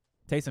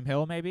 Taysom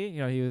Hill, maybe.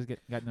 He was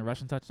getting the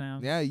rushing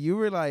touchdown. Yeah, you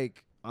were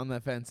like on the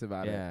fence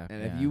about Yeah, it.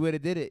 And yeah. if you would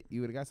have did it,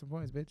 you would have got some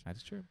points, bitch.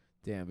 That's true.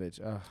 Damn, bitch.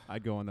 Ugh.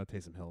 I'd go on the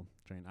Taysom Hill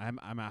train. I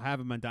have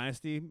him in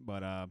Dynasty,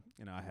 but I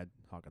had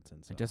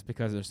Hawkinson. So. And just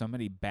because there's so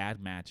many bad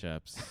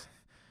matchups,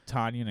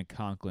 Tanyan and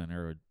Conklin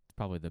are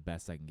probably the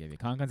best I can give you.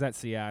 Conklin's at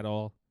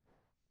Seattle.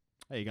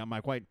 Hey, you got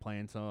Mike White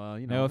playing, so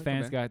Noah come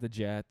Fant's in. got the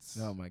Jets.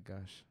 Oh my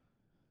gosh.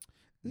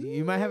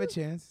 You might have a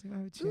chance. You might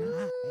have a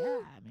chance. Yeah,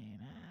 I mean,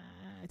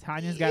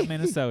 Tanya's got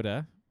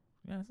Minnesota.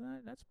 Yeah,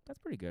 that's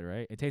pretty good,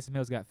 right? And Taysom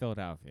Hill's got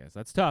Philadelphia. So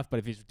that's tough, but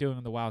if he's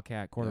doing the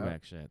Wildcat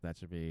quarterback shit, that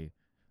should be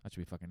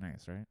fucking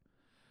nice, right?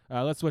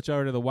 Let's switch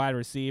over to the wide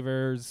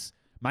receivers.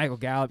 Michael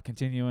Gallup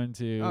continuing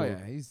to Oh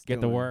yeah, he's get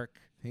the doing it. work.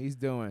 He's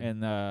doing.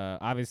 And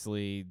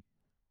obviously,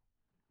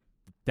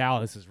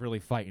 Dallas is really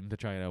fighting to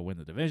try to win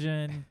the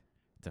division.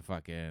 They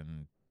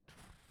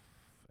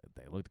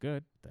looked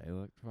good. They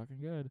looked fucking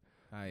good.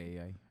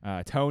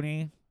 Aye.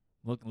 Tony,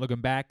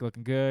 looking back,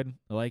 looking good.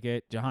 I like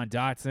it. Jahan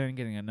Dotson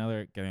getting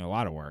a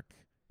lot of work.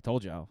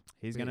 Told y'all.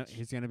 He's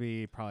gonna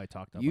be probably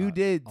talked about. You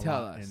did a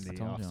tell lot us. in the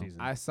told y'all. offseason.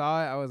 I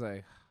saw it. I was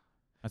like,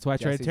 That's why I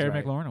traded Jesse's Terry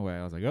right. McLaurin away.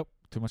 I was like, oh,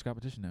 too much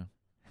competition now.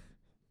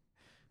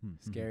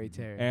 scary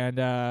Terry. And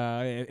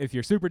if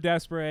you're super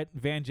desperate,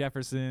 Van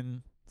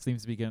Jefferson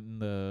seems to be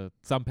getting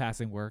some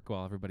passing work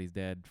while everybody's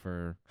dead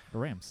for the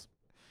Rams.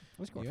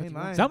 You ain't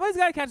lying. Somebody's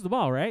got to catch the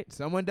ball, right?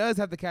 Someone does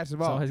have to catch the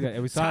ball. Somebody's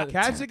got, we saw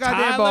Catch the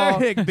goddamn Tyler ball.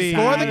 Higbee.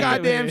 Score the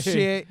goddamn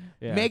shit.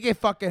 Yeah. Make it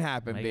fucking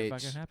happen, Make bitch. it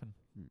fucking happen.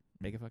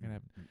 Make it fucking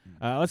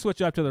happen. Let's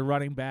switch up to the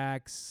running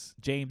backs.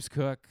 James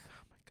Cook.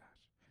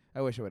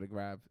 I wish I would have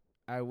grabbed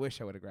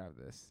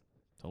this.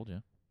 Told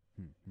you.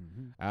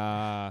 Mm-hmm.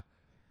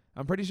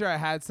 I'm pretty sure I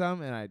had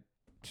some and I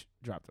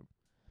dropped them.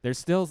 There's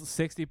still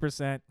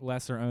 60%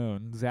 lesser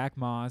owned. Zach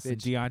Moss and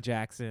Bitch. Deion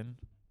Jackson.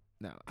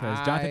 No,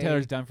 Because Jonathan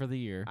Taylor's done for the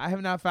year. I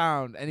have not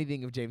found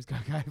anything of James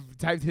Cook. I've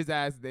typed his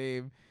ass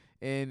name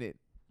in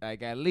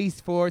like at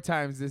least 4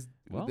 times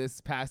Well.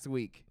 this past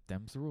week.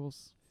 Them's the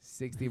rules.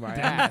 60 my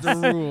Them's ass.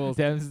 the rules.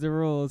 Them's the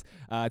rules.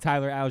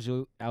 Tyler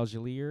Algier.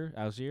 Algier.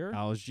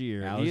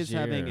 Algier. He is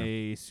having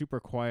a super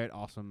quiet,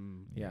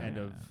 awesome Yeah.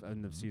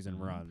 end of season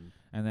run.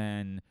 And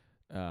then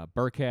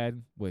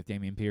Burkhead with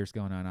Damian Pierce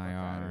going on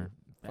IR.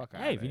 Fuck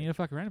Hey, if you need a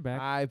fucking running back.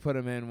 I put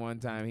him in one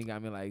time. He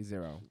got me like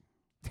 0.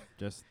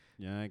 Just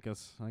I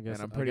guess. And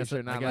I'm pretty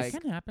sure not I guess,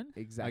 like Can happen.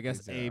 exactly. I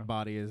guess 0. a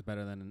body is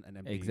better than an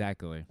empty.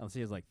 Exactly. Unless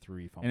he has like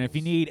 3 fumbles. And if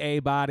you need a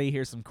body,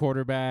 here's some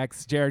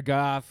quarterbacks. Jared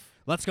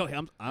Goff, let's go.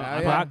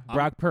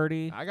 Brock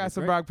Purdy. I got That's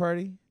some great. Brock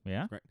Purdy.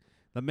 Yeah.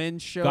 the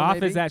men's show. Goff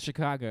maybe? is at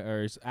Chicago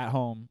or is at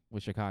home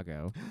with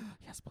Chicago.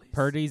 Yes, please.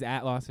 Purdy's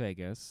at Las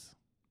Vegas.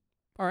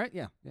 All right.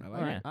 Yeah. I like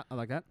All right. it. I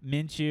like that.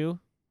 Minshew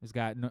has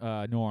got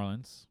New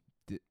Orleans.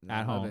 At I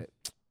love home. it.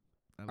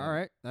 I love All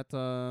right. That's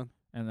And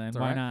then That's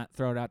why all right. not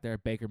throw it out there,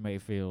 Baker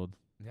Mayfield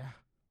it.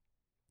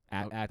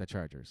 Yeah. at the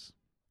Chargers.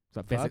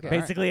 So Fuck it.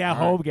 basically a All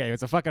right. home game.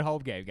 It's a fucking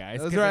home game, guys.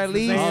 Those 'cause are it's at the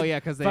least- same- Oh yeah,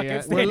 because they. fucking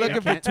We're stadium.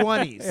 looking for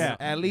 20s. Yeah.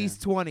 At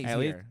least 20s At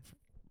least- here.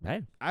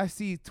 Hey, I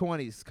see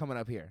 20s coming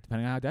up here.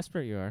 depending on how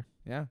desperate you are.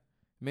 Yeah.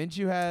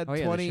 Minshew had Oh,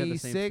 yeah, they share the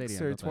same 26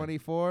 stadium, or don't they?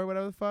 24,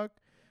 whatever the fuck.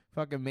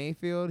 Fucking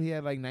Mayfield, he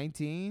had like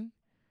 19.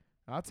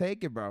 I'll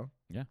take it, bro.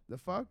 Yeah. The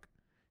fuck?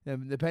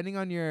 Depending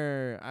on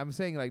your, I'm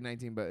saying like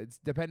 19, but it's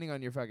depending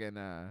on your fucking,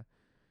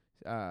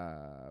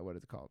 what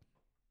is it called?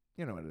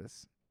 You know what it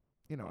is.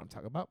 You know what I'm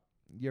talking about.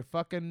 Your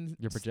fucking.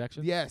 Your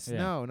projections? Yes. Yeah.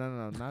 No,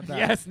 not that.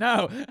 Yes,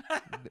 no.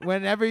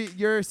 Whenever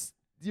your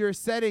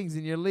settings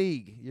in your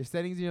league,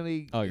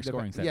 Oh, your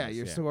scoring Yeah, settings,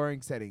 your yeah.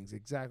 scoring settings.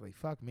 Exactly.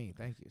 Fuck me.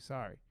 Thank you.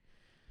 Sorry.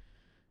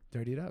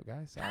 Dirty it up,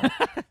 guys. Sorry.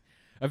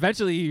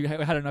 Eventually, you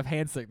had enough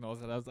hand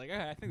signals, and I was like,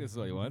 I think this is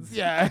what he wants.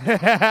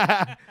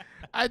 Yeah.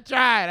 I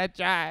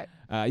tried.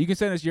 You can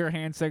send us your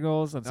hand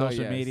signals on Oh,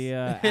 social yes.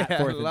 media Yeah, at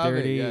Fourth and love it,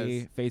 Dirty,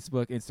 yes.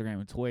 Facebook, Instagram,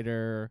 and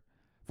Twitter.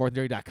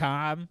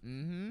 FourthAndDirty.com.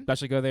 Mm-hmm.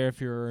 Especially go there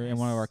if you're in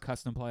one of our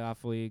custom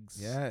playoff leagues.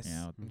 Yes. You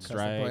know, Custom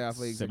strikes, playoff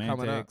leagues are coming up.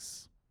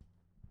 semantics.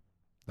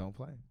 Don't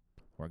play.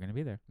 We're gonna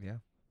be there. Yeah.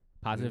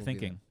 Positive will be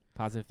thinking.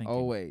 Positive thinking.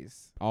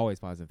 Always. Always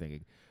positive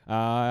thinking.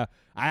 I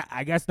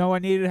guess no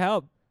one needed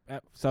help,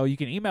 so you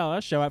can email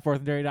us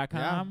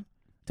show@fourthanddirty.com. Yeah.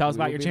 Tell us We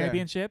about will your be there.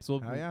 championships.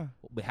 We'll Oh yeah.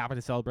 be happy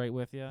to celebrate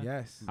with you.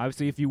 Yes.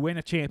 Obviously, if you win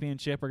a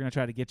championship, we're gonna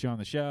try to get you on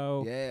the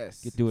show.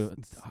 Yes. Do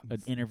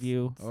an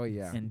interview Oh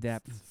yeah. in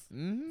depth.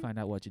 Mm-hmm. Find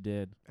out what you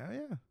did. Oh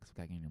yeah. What's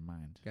got in your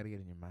mind? Gotta get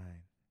in your mind.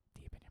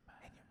 Deep in your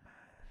mind.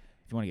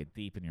 If you want to get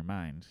deep in your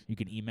mind, you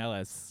can email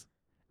us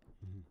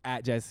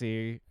at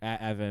Jesse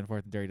at Evan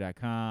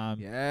FourthAndDirty.com.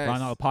 Yes. We're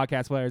on all the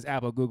podcast players: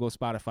 Apple, Google,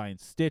 Spotify, and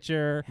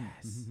Stitcher.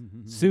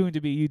 Soon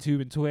to be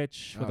YouTube and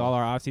Twitch with Oh. all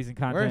our off-season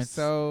content. We're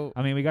so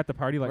I mean, we got the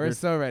party like we're there's-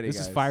 so ready. this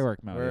guys. is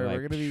firework mode. We're like,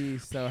 gonna be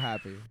so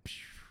happy.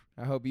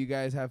 I hope you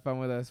guys have fun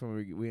with us when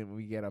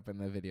we get up in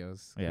the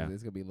videos. 'cause Yeah.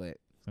 It's gonna be lit.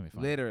 It's gonna be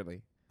fun.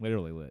 Literally.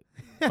 Literally lit.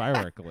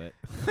 Firework lit.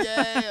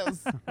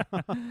 Yes.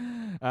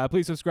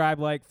 Please subscribe,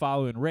 like,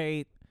 follow, and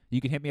rate. You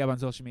can hit me up on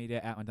social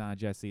media at Madonna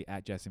Jesse,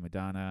 at Jesse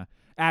Madonna.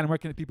 Adam, where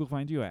can the people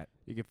find you at?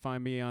 You can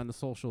find me on the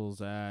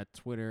socials at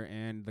Twitter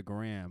and the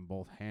Gram,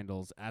 both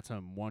handles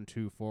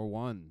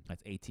Atom1241.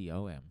 That's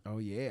ATOM. Oh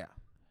yeah.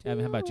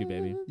 Evan, how about you,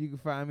 baby? You can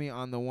find me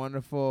on the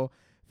wonderful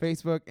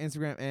Facebook,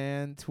 Instagram,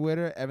 and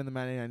Twitter, Evan the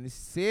Man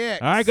 96.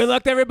 All right, good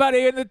luck to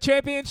everybody in the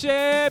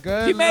championship.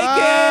 Good you make luck.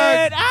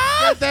 it.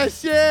 Ah! Get that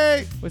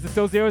shit. Was it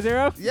still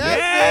 0-0?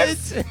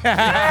 Yes, Yes.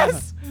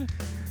 Yes.